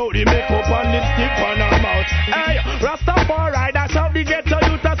 Pretty without the makeup and lipstick on her mouth. Hey, Rastafari that's how the ghetto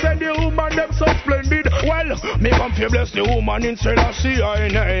youth I said the woman them so splendid. Well, me come to bless the woman instead of see her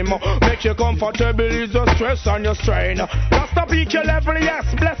name. Make you comfortable is your stress and your strain. Rasta peak your level, yes,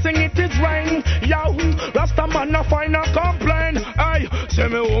 blessing it is rain. Yo, Rasta man no find no complain. Hey, say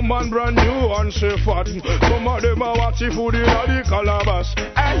me woman brand new and she fat. Some of them a watch it food in the calabash.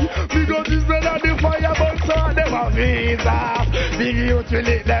 Hey, because instead of the fire but so them a visa. Big youth will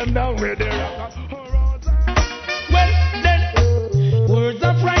let them down with the rock. Well then, words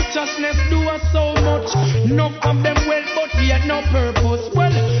of righteousness do us so much. None of them well but yet no purpose.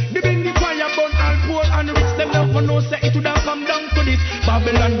 Well, the bring the fire burn and poor and rich them never know say it would have come down to this.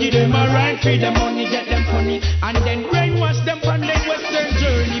 Babylon give them a right, free them money, get them funny. And then brainwash them from their western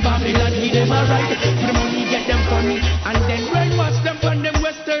journey. Babylon give them a right, free the money, get them funny. And then brainwash them from their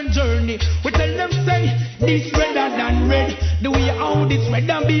western journey. We tell them say, this redder than red. The way how this red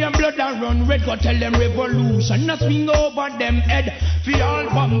and be and blood and run red. Go tell them revolution, not swing over them head. For all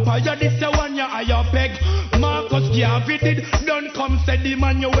vampire, this the one you higher peg. Marcus Garvey did, don't come said the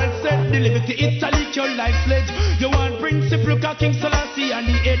man you well said. The liberty Italy your life sledge. You want principle King Selassie and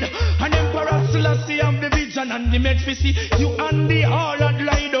the head. And Emperor Selassie have the vision and the medphysi. You and the harlot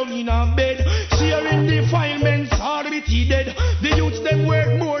lie down in a bed. Sharing defilements, all with he dead. The youths them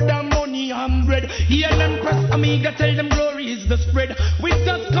work more than money and bread. Hear them press Amiga, tell them glory is the spread. We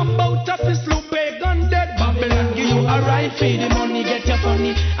just come out of this loop, pagan dead. Babylon give you a right for the money, get your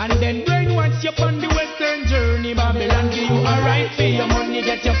funny. And then brainwash you on the western journey. Babylon give you a right for your money,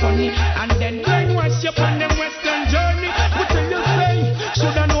 get your funny. And then brainwash you on them western journey. What tell you say?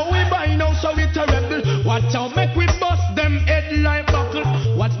 Shoulda know we buy now, so we terrible. Watch out, make we bust them head like buckle.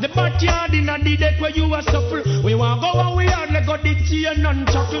 What's the backyard in a the deck where you a shuffle? We want go and we hardly got the chain and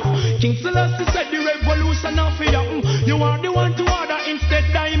chuckle. King Celeste said the revolution of it happen. You are the one to order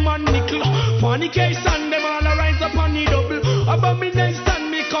instead diamond nickel. Fornication, them all rise up on the double. Abomination,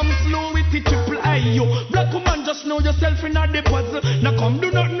 me come slow with the triple I. You black woman, just know yourself in a the puzzle. Now come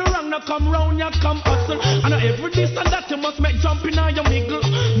do nothing wrong, now come round, you come hustle. And every this and that you must make jump in your miggle.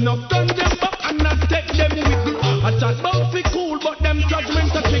 Now turn them back and not take them wiggle. I chat about fi cool, but them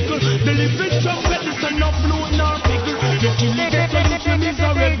judgment a tickle. The living trumpet is not blue nor pickle. You kill it, get them to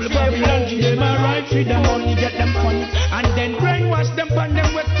miserable. Babylon give them a right for the money, get them funny. And then brainwash them on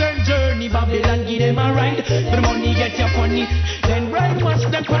them western journey. Babylon give them a right for the money, get you funny. Then brainwash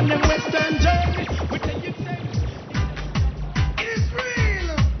them on them western journey. We tell you it's real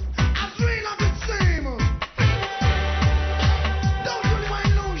as it seems. Don't do my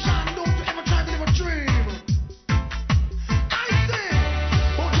illusion, don't you ever try to live a dream. I say,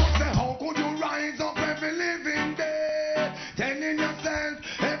 but you say, how could you rise up every living day, telling yourself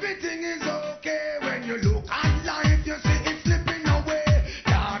everything is okay? When you look at life, you see it's slipping away.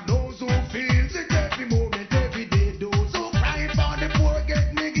 There are those who feel it every moment, every day. Those who cry for the poor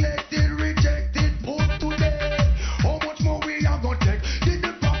get neglected, rejected, put to death. How much more we are gonna take? Did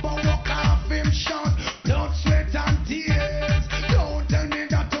the papa walk off him short? Blood, sweat and tears. Don't tell me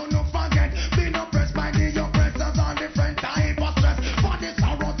that you no forget. Being oppressed by the oppressors on different type of stress. For the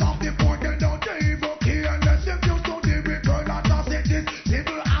sorrows of the poor, they don't even care. Unless you used to the record that of cities.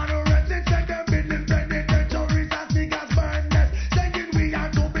 Civil unrest, it said them in the penitentiaries as niggas burn nest. Saying we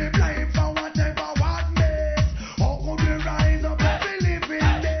are to be blamed for whatever what makes. How could we rise up every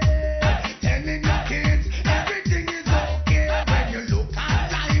living day, telling your kids everything is okay? When you look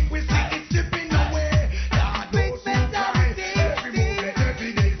at life, we see it slipping away. Lord knows who cry every moment,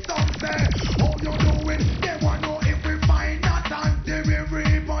 every day. Some say, how you doing? They want to know if we find that until we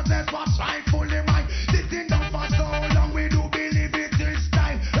repossess what's rightfully mine. Sitting down for so long, we do believe it is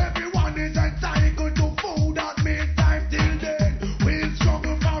time. Everyone is entitled to food at midtime. Till then, we'll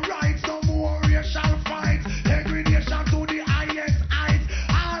struggle for rights. Some warriors shall fight. Degradation to the highest heights.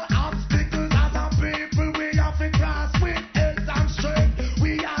 All obstacles as a people we have to cross with health and strength.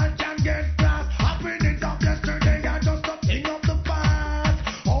 We all can get past. Happenings of yesterday are just a thing of the past.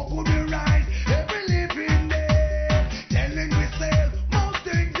 How could we rise every living day, telling ourselves most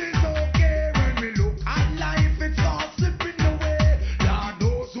things is okay? When we look at life, it's all slipping away. Lord,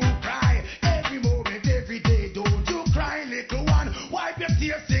 those who cry every moment, every day, don't you cry, little one. Wipe your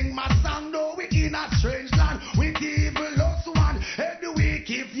tears, sing my song. Though we in a strange land with the evil lost one. Every week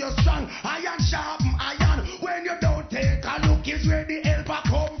keep you strong. Iron sharpen iron. When you don't take a look, is where the helper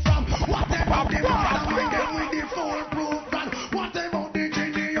come from. Whatever the mastermind them with the foolproof plan. What about the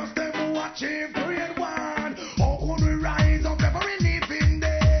genius them who achieve grade one? How could we rise up every living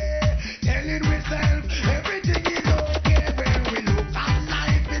day, telling ourselves everything is okay? When we look at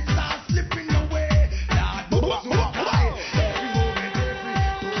life, it's all slipping away. Lord, those who cry every moment,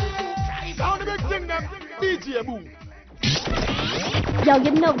 every Sound the big thing, them DJ Boom. Yo,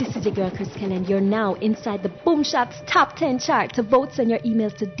 you know this is your girl Chris Kelly, and you're now inside the Boom Shots Top 10 chart. To vote, send your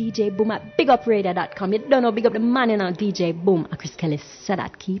emails to djboom at bigupradio.com. You don't know, big up the man in our DJ Boom. And Chris Kelly said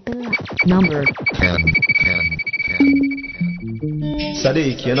that. Keep it locked. Number 10.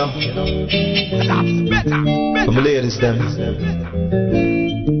 Sadiq, you know. For my ladies, them.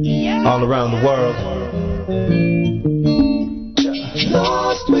 All around the world.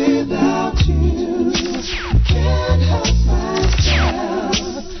 Lost without you, can't help myself.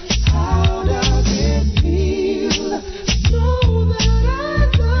 How does it feel? Know that I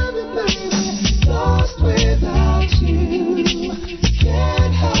love you, baby. Lost without you,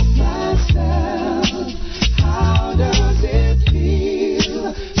 can't help myself. How does it feel?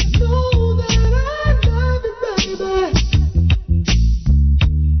 Know that I love you, baby.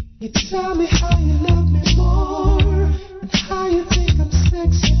 You tell me how you love me more, and how you think I'm sad.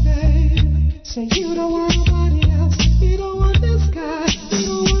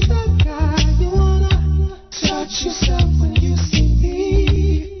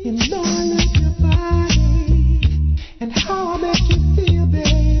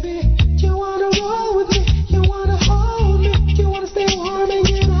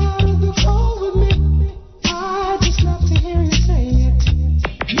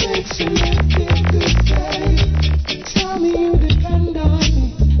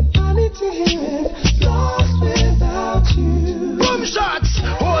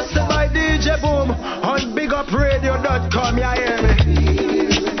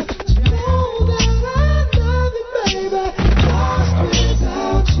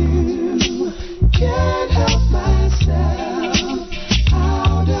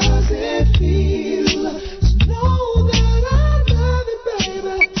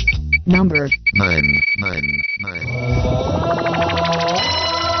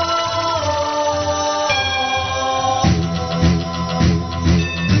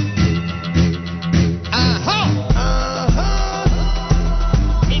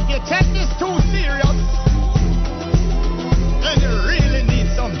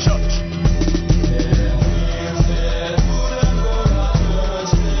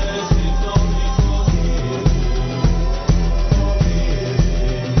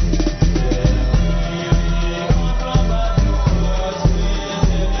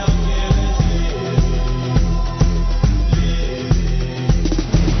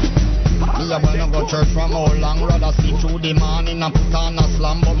 the morning and put on a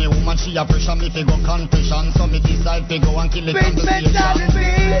slam. But me woman she a pressure me fi go confession. So me decide fi go and kill it on the station.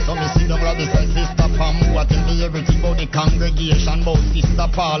 So me see them love beside Sister Pam, who a tell me everything about the congregation. About Sister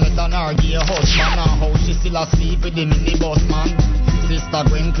Paulette and her gay husband, and how she still asleep with the minibus man. Sister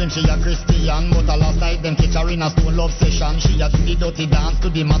Gwen claim she a Christian, but last night them catch her in a stone love session. She a do the dirty dance to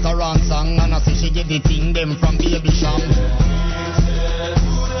the Mataran song, and I say she get the thing them from Baby Sham.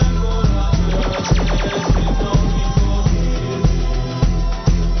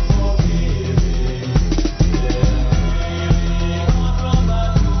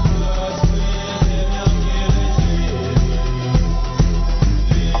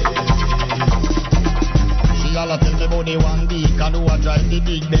 Tell me about the one deacon who a drive the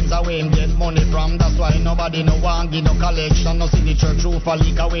big Benz away him get money from. That's why nobody no want give no collection. No see the church roof a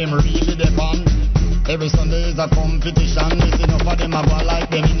leak away him really depend. Every Sunday is a competition. They see enough of them a go like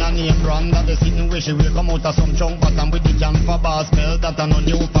them in a name brand. That they sitting where she will come out of some chunk bottom with the can for bar smell that a no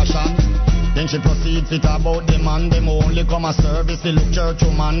new fashion. Then she proceeds to talk about the man. Them only come a service to look church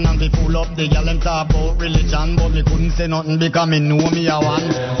woman. And they pull up the gal and talk about religion. But me couldn't say nothing because me know me a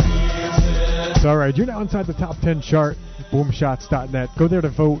one. It's alright, you're now inside the top 10 chart, boomshots.net. Go there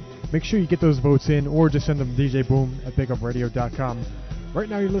to vote. Make sure you get those votes in, or just send them to DJ Boom at BigUpRadio.com. Right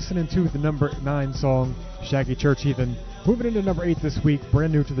now you're listening to the number 9 song, Shaggy Church Heathen. Moving into number 8 this week,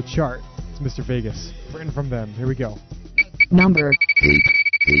 brand new to the chart. It's Mr. Vegas. Friend from them. Here we go. Number 8.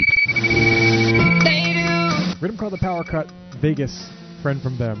 Rhythm called the Power Cut, Vegas, Friend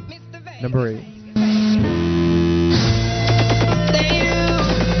from them. Number 8.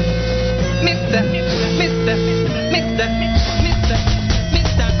 Mr.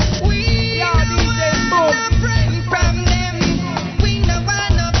 We are DJ Boom. No friend from them. We no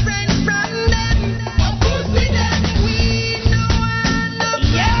want no friend from them. Who's with them? We no want no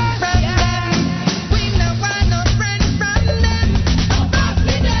friend from them. We no want no friend from them. Who's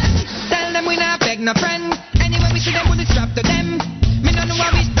with them? Tell them we not beg no friend. Anyway we see them with the strap to them. Me no know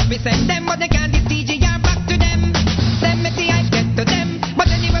how we stop we send them, but they can't this DJ and back to them. Them me see I get to them, but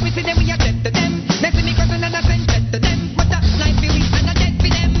anyway we see them we are dead to them. They see me cousin and I send dead to them, but that life we and I dead for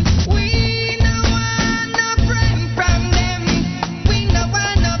them. We no want no friend from them. We no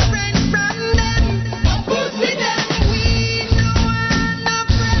want no friend from them. Who's with them? We no want no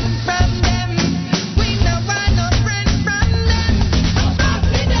friend from them. We no want no friend from them. Who's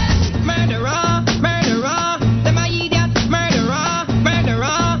with them? Murderer, murderer, them a idiot. Murderer,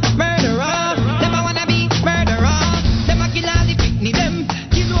 murderer, murderer, them a wanna be murderer. Them a kill all the picnic them,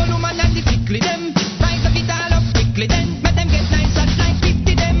 kill all woman and the sickly them. Rise up it all up quickly then, make them get nice shots like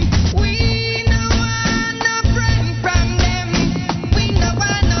 50 them. We no want no friend from them. We no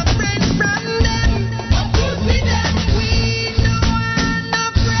want no friend from them. Who's with them? We no want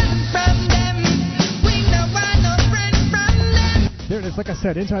no friend from them. We no want no friend from them. There it is, like I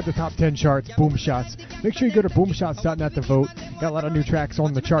said, inside the top 10 charts, Boom Shots. Make sure you go to boomshots.net to vote. Got a lot of new tracks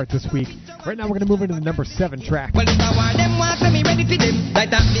on the chart this week. Right now we're going to move into the number 7 track. Well, if I want them, want me ready for them. Right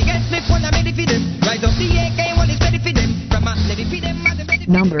up the get slip when I'm ready for them. Rise up the AK when it's ready for them. From a ready for them, I'm ready.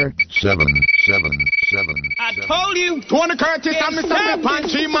 Number 7. I told you. Tony Curtis and Mr.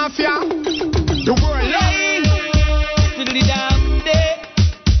 Panchi Mafia. The world Hey, diddly down there.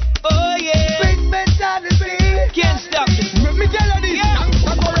 Oh yeah. Bassmentality. Can't stop it. Let me tell you this.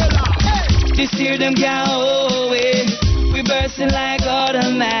 Gangsta Gorilla. This year them can't hold it. We bursting like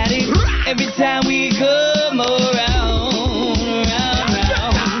automatic. Every time we come around.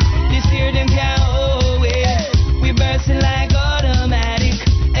 This year them can't hold it. We bursting like automatic.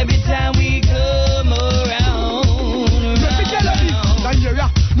 Every time we come around. Let me tell you this. Nigeria.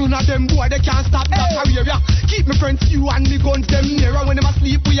 None of them boy they can't stop that career. Keep me friends, you and me guns them nearer. When them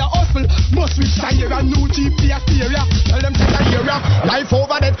asleep we a hustle. Must reach Nigeria, new GPS area. Tell them to Nigeria, life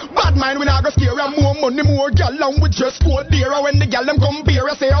over that. Bad mind we not go scare ya. More money, more gal, and we just go dearer. When the gal them come beer,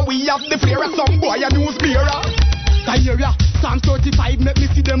 say we have the flair. Some boy a news bearer. Nigeria, Psalm 35 make me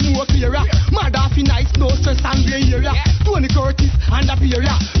see them more clearer. Mad off in nice, no stress and gray area. Tony Curtis and the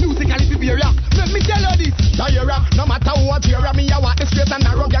Beria, musically superior. Let me tell you this, Nigeria, no matter what area, me I want the straight and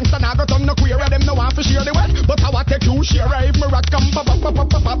narrow gangsta, now go turn no queer. Them no want to share the wealth, but I want take you share. If me rock come pop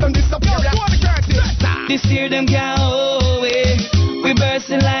and disappear. Tony Curtis. This year them can't hold it. We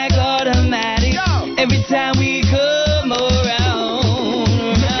bursting like automatic. Every time we come around.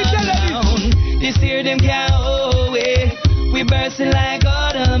 This year them can't hold it. We bursting like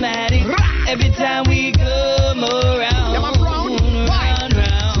automatic. Every time we come around. Round.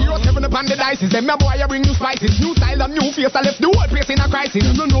 07 upon the nicest. Them a boy I bring new spices, new style and new face. I left the whole place in a crisis.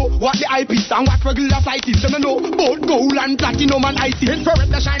 Them no know what the hype is and what regular flight is. Them no know about gold and platinum and icy.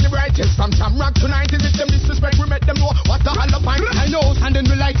 Infrared the shine the brightest. From Shamrock to 90s, if them disrespect we make them know what the hell of fine. I know and then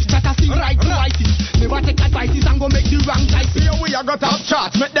we like it, chat a sing right to right it. Never take advices and go make the wrong choices. Here we are got top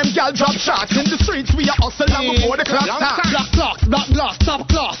charts, make them gal drop shots. In the streets we are hustle and before the clock starts. Black clocks, black gloss, top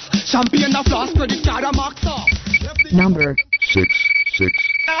gloss. Champagne of floss, credit card and marks off. Number 6.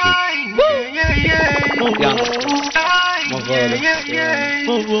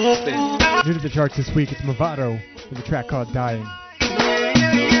 New to the charts this week, it's Movado with a track called Dying.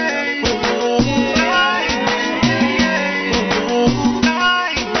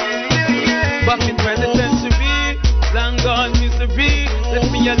 Back in 20th century, long gone misery.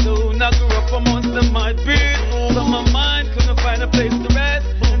 Left me alone, I grew up amongst the mud breed. So my mind couldn't find a place to rest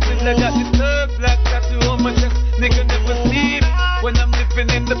until I got this third black tattoo on my chest. Nigga never sleep when I'm living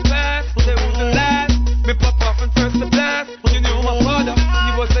in the past. They wouldn't last. Me pop off and first the blast. You knew my father,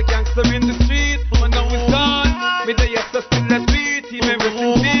 he was a gangster in the street. But now he's gone. Me the yes, I still that beat. He may rest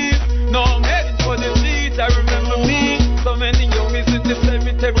in peace. Now I'm heading for the streets. I remember me. So many youngies in the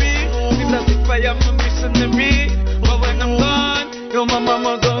cemetery. Seems as if I am a missionary. But when I'm gone, yo, my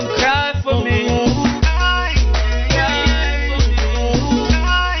mama gon' cry for me.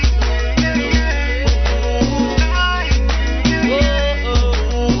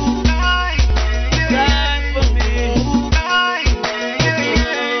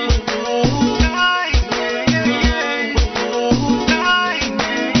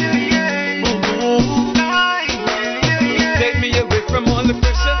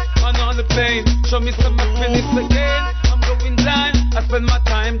 Show me some happiness again. I'm going blind. I spend my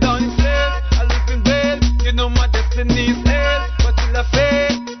time downstairs. I live in bed. You know my destiny is hell, but till I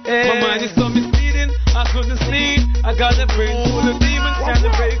fail. My mind is so misleading. I couldn't sleep. I got a brain full of demons trying to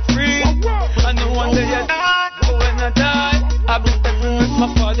break free. I know one day I die, but when I die, I'll be stepping with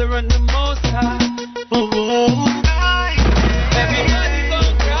my Father and the Most High. Everybody gon'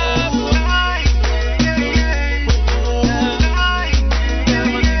 cry for me.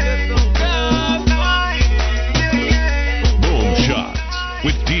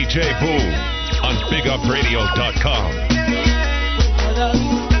 With DJ Boom on BigUpRadio.com.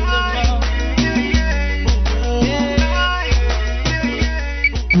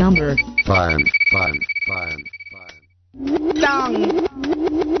 Number 5. Down.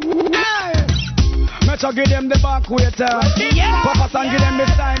 Metro give them the back waiter. Papa San give them the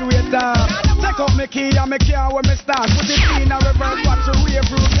sign waiter. Take off me key and me car when me start. Put it in a reverse, watch the wave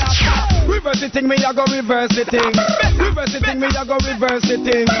room that start. Reverse the thing, me I go reverse the thing. Reverse the thing, me I go reverse the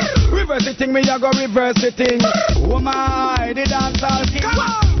thing. Reverse the thing, me I go reverse the thing. Oh my, the dancehall king.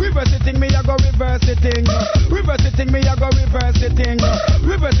 Reverse the thing, me I go reverse the thing. Reverse the thing, me I go reverse the thing.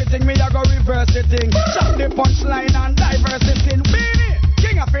 Reverse the thing, me I go reverse the thing. Chop the punchline and diverse the thing. Beanie,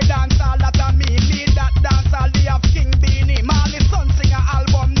 king of the dancehall, that a me. Lead that dancehall, they have King Beanie. Marley son sing a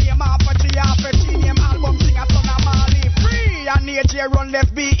album name half a tree, half a tree name album sing a son of Marley. Free and AJ run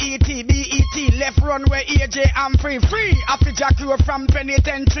left BET, left run where AJ I'm free. Happy Jack crew from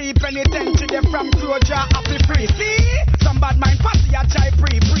penitentiary, them from Croja, happy free. See, some bad mind fussy a try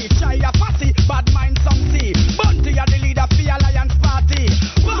free, try a fussy, bad mind some see. Bunty a the leader for Alliance Party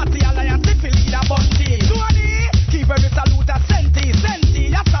Alliance if you lead a Bunty. Tony, keep every salute a senti,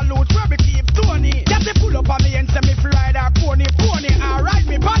 a salute where we keep Tony. Get the pull up on me and send me free rider pony, alright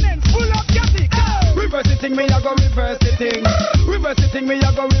me balance, pull up, get it. Reverse the thing, me I go reverse the thing. Reverse the thing, me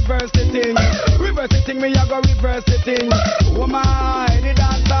I go reverse the thing. Reverse the thing, me I go reverse the thing. Oh my, the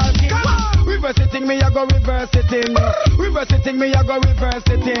dancehall king. Reverse the thing, me I go reverse the thing. Reverse the thing, me I go reverse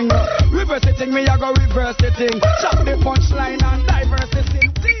the thing. Reverse the thing, me I go reverse the thing. Chop the punchline and diverse the thing.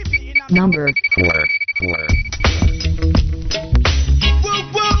 Number 4.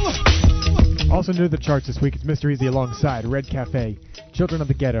 Also new to the charts this week, it's Mr. Easy alongside Red Cafe, Children of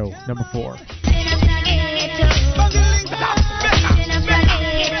the Ghetto, number 4.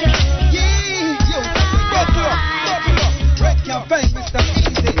 Red Cafe, Mr.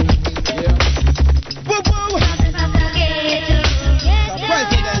 Easy. Yeah. Woo woo.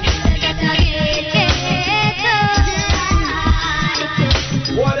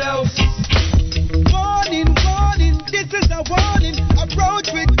 What else? Warning, this is a warning. Approach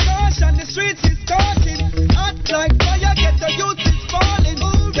with caution, the streets is scorching. Act like fire, get the youth is falling.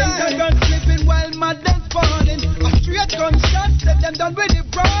 Them guns slipping while madness falling. A straight gunshot, set them done with the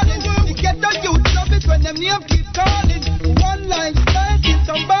brawling. You get the youth love it when them name keep calling. One lifestyle till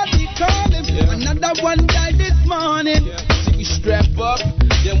somebody calling. Another one died this morning. See we strap up,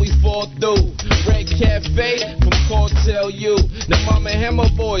 then we fall through. Red Cafe from Cartel U. The Mama Hammer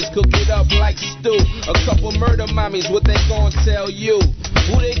boys cook it up like stew. A couple murder mommies, what they gon' tell you?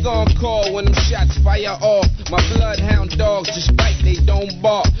 Who they gon' call when them shots fire off? My bloodhound dogs just bite, they don't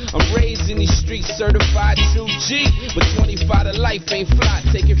bark. I'm raised in these streets, certified true G. But 25 to life ain't fly,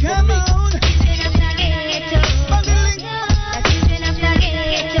 take it from me.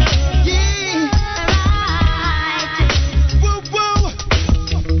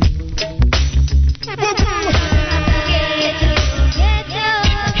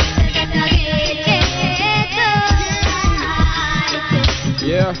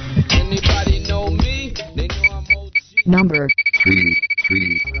 Yeah, anybody know me? They know I'm OG. Number 3.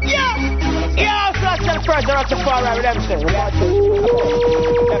 Yeah, so that's the first rock to fire redemption.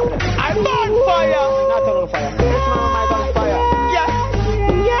 I'm on fire. Not on fire. I'm on fire.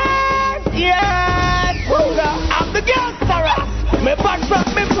 Yes. I'm the gangster rap. Me back from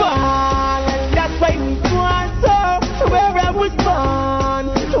me born, and that's why me born so. Where I was born,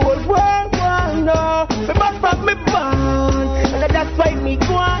 the whole world wanna know. Me back from me born, and that's why me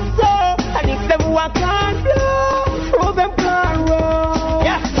born so. And if them walk on blow, throw them can roll.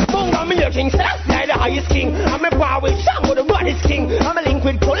 Yeah, Bunga me your king, so that's not the highest king. I'm a power with Shang with the baddest king. I'm a link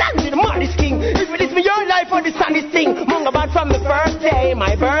with Polanzi, the maddest king. If it is me your life, understand this thing. Bunga bad from the first day.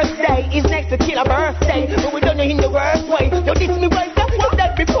 My birthday is next to killer birthday. But we don't know in the worst way. You diss me right now, what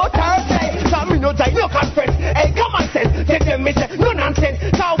that before Thursday. So me no die, no conference. Hey, come on, sense. Take them, me say, no nonsense.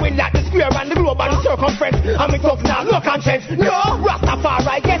 Cause we like the square and the globe and the circumference. I'm me tough now, no conscience. No,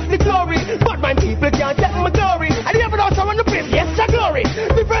 Rastafari gets the glory. But my people can't take my glory. And the evidence I want to praise, yes, the glory.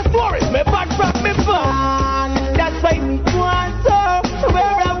 The first glory, me back from me born. That's why me born so.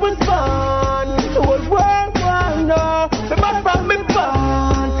 Where I was born, the whole world wanna know. Me back from me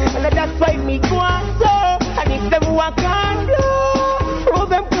born, and that's why me born so. And if them walk on blow, throw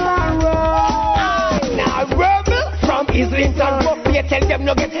them can roll. Now rebel from Islington, but you tell them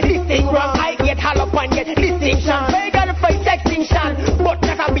no get this thing wrong. I get hollow and get distinction. They gotta fight extinction, but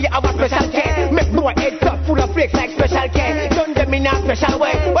that can be our special care. Make more heads up full of flakes like special care. Done them in a special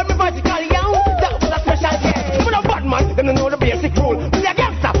way. When me vertically young, that was a special care. When a bad man, them don't know the basic rule. Me a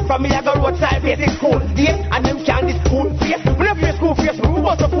gangster, from me a go roadside basic school. Yes, and them can't this school face. When I play school face, me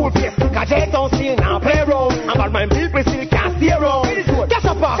was a fool face. Cause they don't still now play around. And bad man people still can't stay around. That's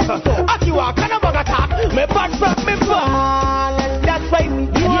a pastor, as you walk and a bug attack. Me bad from me born, and that's why me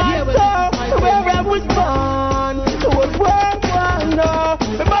born so. Where I was born, the whole world wanna know.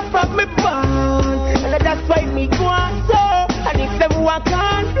 Me bad from me born, and that's why me born so. And if them walk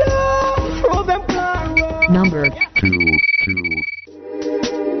on blow, throw them can roll. Number 2.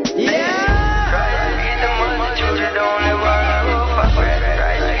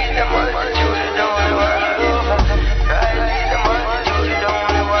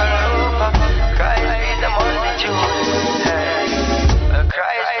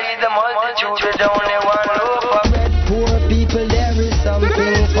 Poor people, there is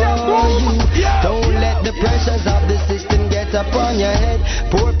something for you. Don't let the pressures of the system get upon your head.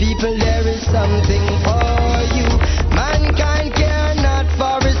 Poor people, there is something for you. Mankind care not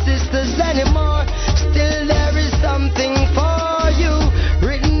for his sisters anymore. Still there is something for you.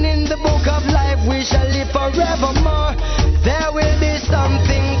 Written in the book of life, we shall live forevermore. There will be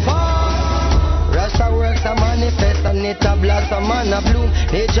something for Rasta works a manifest and it a blossom and a bloom.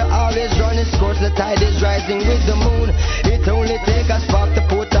 Nature always run its course, the tide is rising with the moon. It only takes a spark to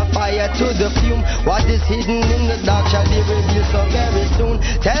put a fire to the fume. What is hidden in the dark shall be revealed so very soon.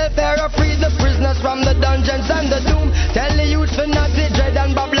 Tell Pharaoh free the prisoners from the dungeons and the doom. Tell the youth for not to dread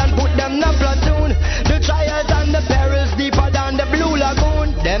and Babylon put them in a platoon. The trials and the perils deeper than the blue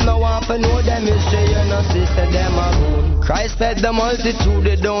lagoon. Them no want to know them history, you know sister, them a goon. Christ fed the multitude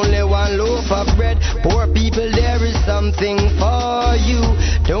with only one loaf of bread. Poor people, there is something for you.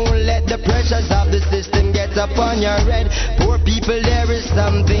 Don't let the pressures of the system get upon your head. Poor people, there is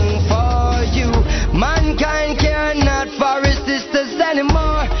something for you. Mankind care not for his sisters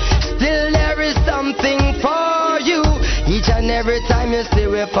anymore. Still there is something for you. Each and every time you see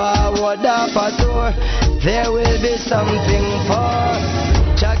we forward up a door, there will be something for.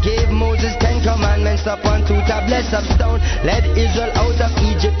 Jah gave Moses 10 commandments upon 2 tablets of stone. Led Israel out of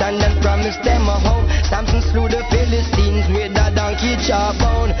Egypt and then promised them a home. Samson slew the Philistines with a donkey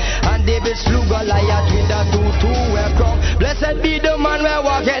jawbone, and David slew Goliath with a 2-2 crown. Blessed be the man where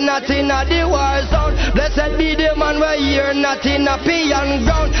walketh not in a the war zone. Blessed be the man where hear not in a peon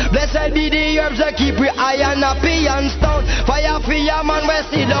ground. Blessed be the herbs that keep we iron a peon stone. Fire for your man where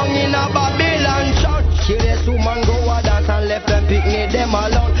sit down in a Babylon shout. Curious woman go a dance and left them picnic them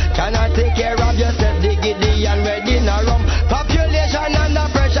alone. Cannot take care of yourself, dig it and ready in a rum. Pop your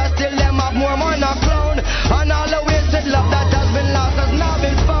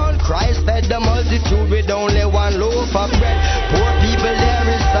for bread. Poor people, there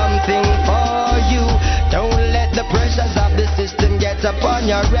is something for you. Don't let the pressures of the system get upon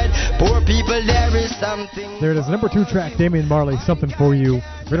your head. Poor people, there is something. There it is, number 2 track, Damian Marley, Something For You.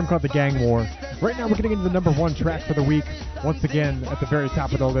 Rhythm called The Gang War. Right now we're getting into the number 1 track for the week. Once again, at the very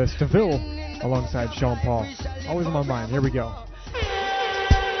top of the list, DeVille alongside Sean Paul. Always on my mind. Here we go.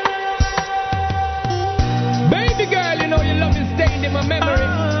 Baby girl, you know your love is stained in my memory.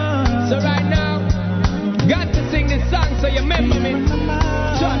 So right now, got to sing this song so you remember me.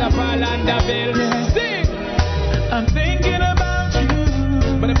 Sean Paul and DeVille. Sing! I'm thinking about you.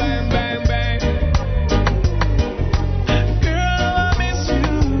 Bang, bang, bang, bang. Girl, I miss you.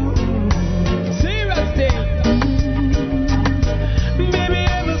 Serious thing. Baby,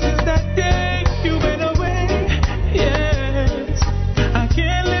 ever since that day you went away, yes, I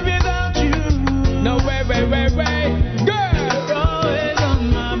can't live without you. No way, way, way, way. Girl, you're always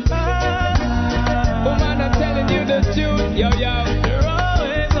on my mind. Woman, I'm telling you the truth, yo, yo. You're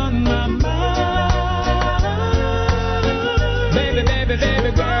always on my mind. Baby, baby,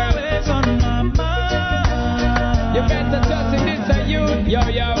 baby, girl, always on my mind. You better trust in this are you, yo,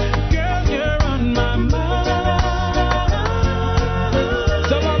 yo. Girl, you're on my mind.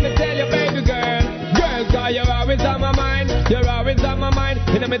 So let me tell you, baby girl, girl, cause you're always on my mind. You're always on my mind.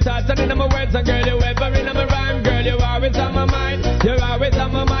 In my thoughts and in my words, and girl, you ever in my rhyme. Girl, you're always on my mind. You're always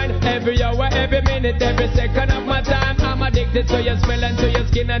on my mind. Every hour, every minute, every second of my time. I'm addicted to your smell and to your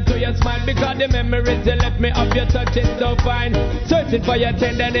skin and to your smile. Because the memories you left me of your touch is so fine. Searching for your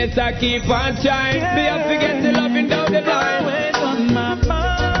tenderness, I keep on trying. Me have to get to loving down the line. Always on my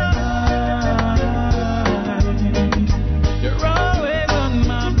mind. You're always on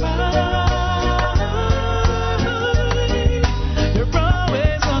my mind. You're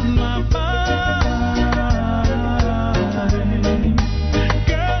always on my mind.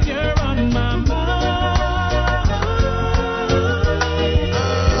 Girl, you're on my mind.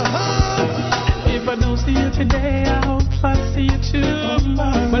 If I don't see you today, I hope I see you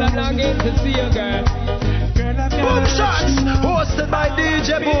tomorrow. But I'm longing to see you, girl. Boom Shots, hosted by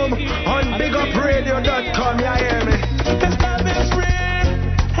DJ Boom on BigUpRadio.com. You hear me? This love is real,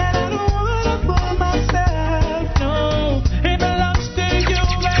 and I don't wanna fool myself. No, it belongs to you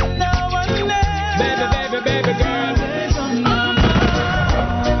and no one else. Baby, baby, baby girl. Always on my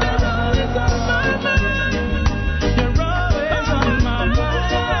mind. You're always on my mind. You're always on my mind.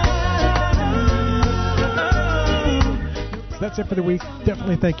 So that's it for the week.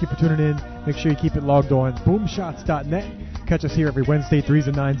 Definitely thank you for tuning in. Make sure you keep it logged on boomshots.net. Catch us here every Wednesday, 3s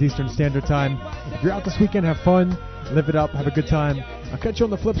and 9s Eastern Standard Time. If you're out this weekend, have fun, live it up, have a good time. I'll catch you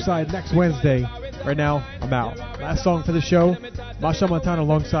on the flip side next Wednesday. Right now, I'm out. Last song for the show, Masha Montana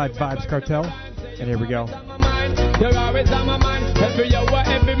alongside Vibes Cartel. And here we go. You're always on my mind. Every hour,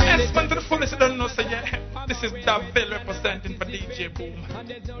 every minute. Yes, man, to the fullest, I don't know, so yeah. This is DeVille representing for DJ Boom.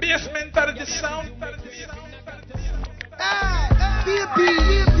 Bassmentality sound. Baby,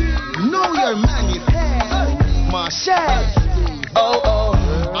 know your man is here. Marshall. Oh,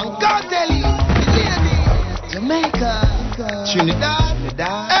 I'm gonna tell you, Jamaica, Trinidad,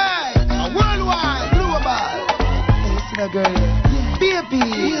 hey, worldwide, global. Listen, girl, baby,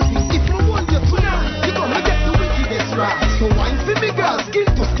 if you want you tonight, you gonna get the wickedest right. So wine for me, girl, skin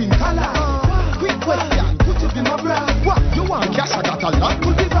to skin color. Quick question, put it in my bra. What you want? Cash, I got a lot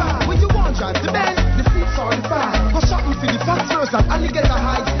to give out. When you want, drive the Benz, the seats are the fire. For shopping for the phosphorus and alligator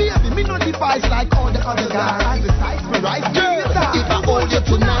hides. Baby, me no device like all the other guys. Besides me, right, girl, if I hold you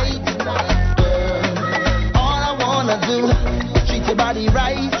tonight, girl, all I wanna do is treat your body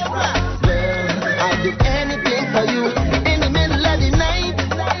right. Girl, I'll do anything for you in the middle of the night.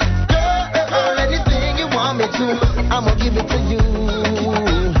 Girl, anything you want me to, I'ma give it to you.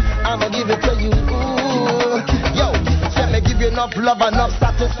 I'ma give it to you. Yo, let me give you enough love, enough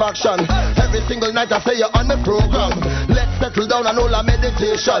satisfaction. Every single night I say you're on the program. Let's settle down and hold a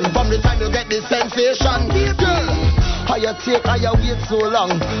meditation. From the time you get this sensation, girl, how you take, how you wait so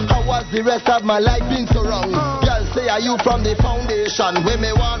long? How was the rest of my life been so wrong? Girl, say are you from the foundation? When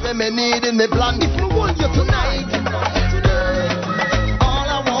me want, when me need in me plan. If me want you tonight, girl, all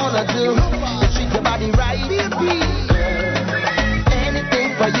I wanna do is treat your body right. Girl,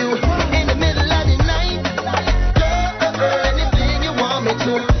 anything for you in the middle of the night. Girl, anything you want me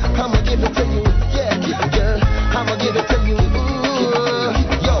to, I'ma give it to you. Yeah, girl, I'ma give it to you.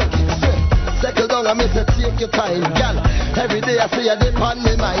 Yo, settle down and make you take your time, girl. Every day I say you dip on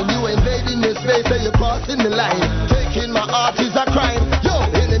me mind. You invading the space and you crossing the line. Taking my heart is a crime. Yo,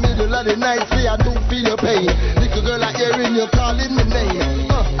 in the middle of the night, say I don't feel your pain. Little girl, I hearing you calling my name.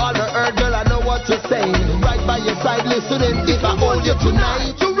 All the earth, girl, I know what to say. Right by your side, listening. If I hold you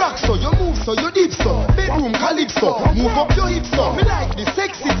tonight, you rock so so, you move so, you dip so. Bedroom calypso, move up your hips so. Me like the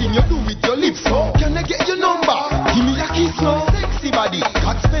sexy thing you do with your lips so. Can I get your number? Give me a kiss so. Sexy body,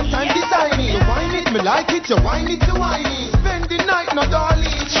 can't spend time designing. You whine it, me like it, you whine it, you whine it. Spend the night, no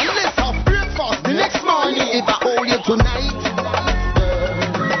darling, and let's have breakfast the next morning. If I hold you tonight,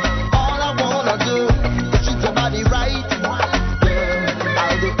 all I wanna do is treat your body right.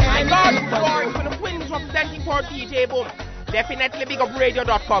 I'll do anything for the twins representing for DJ Boom. Definitely big up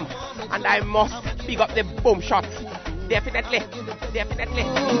radio.com, and I must big up the Boom Shots. Definitely.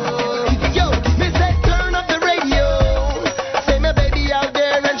 Yo, me say turn up the radio. Say my baby out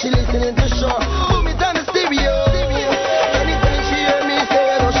there and she listening to show. Boom it on the stereo. Anytime she hear me say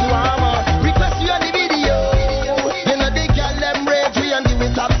hello, she want more. Request you on the video. You know they call them rage, we and give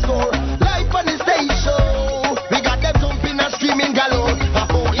it top score. Live on the stage show. We got them thumping and screaming galore.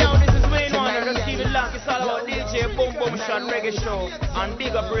 Yo, this is Wayne Warner, just keep it locked. It's all about DJ Boom Shot Reggae Show on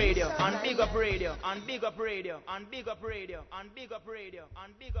Big Up Radio, on Big Up Radio, on Big Up Radio, on Big Up Radio, on Big Up Radio, on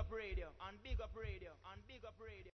Big Up Radio, on Big Up Radio, on Big Up Radio.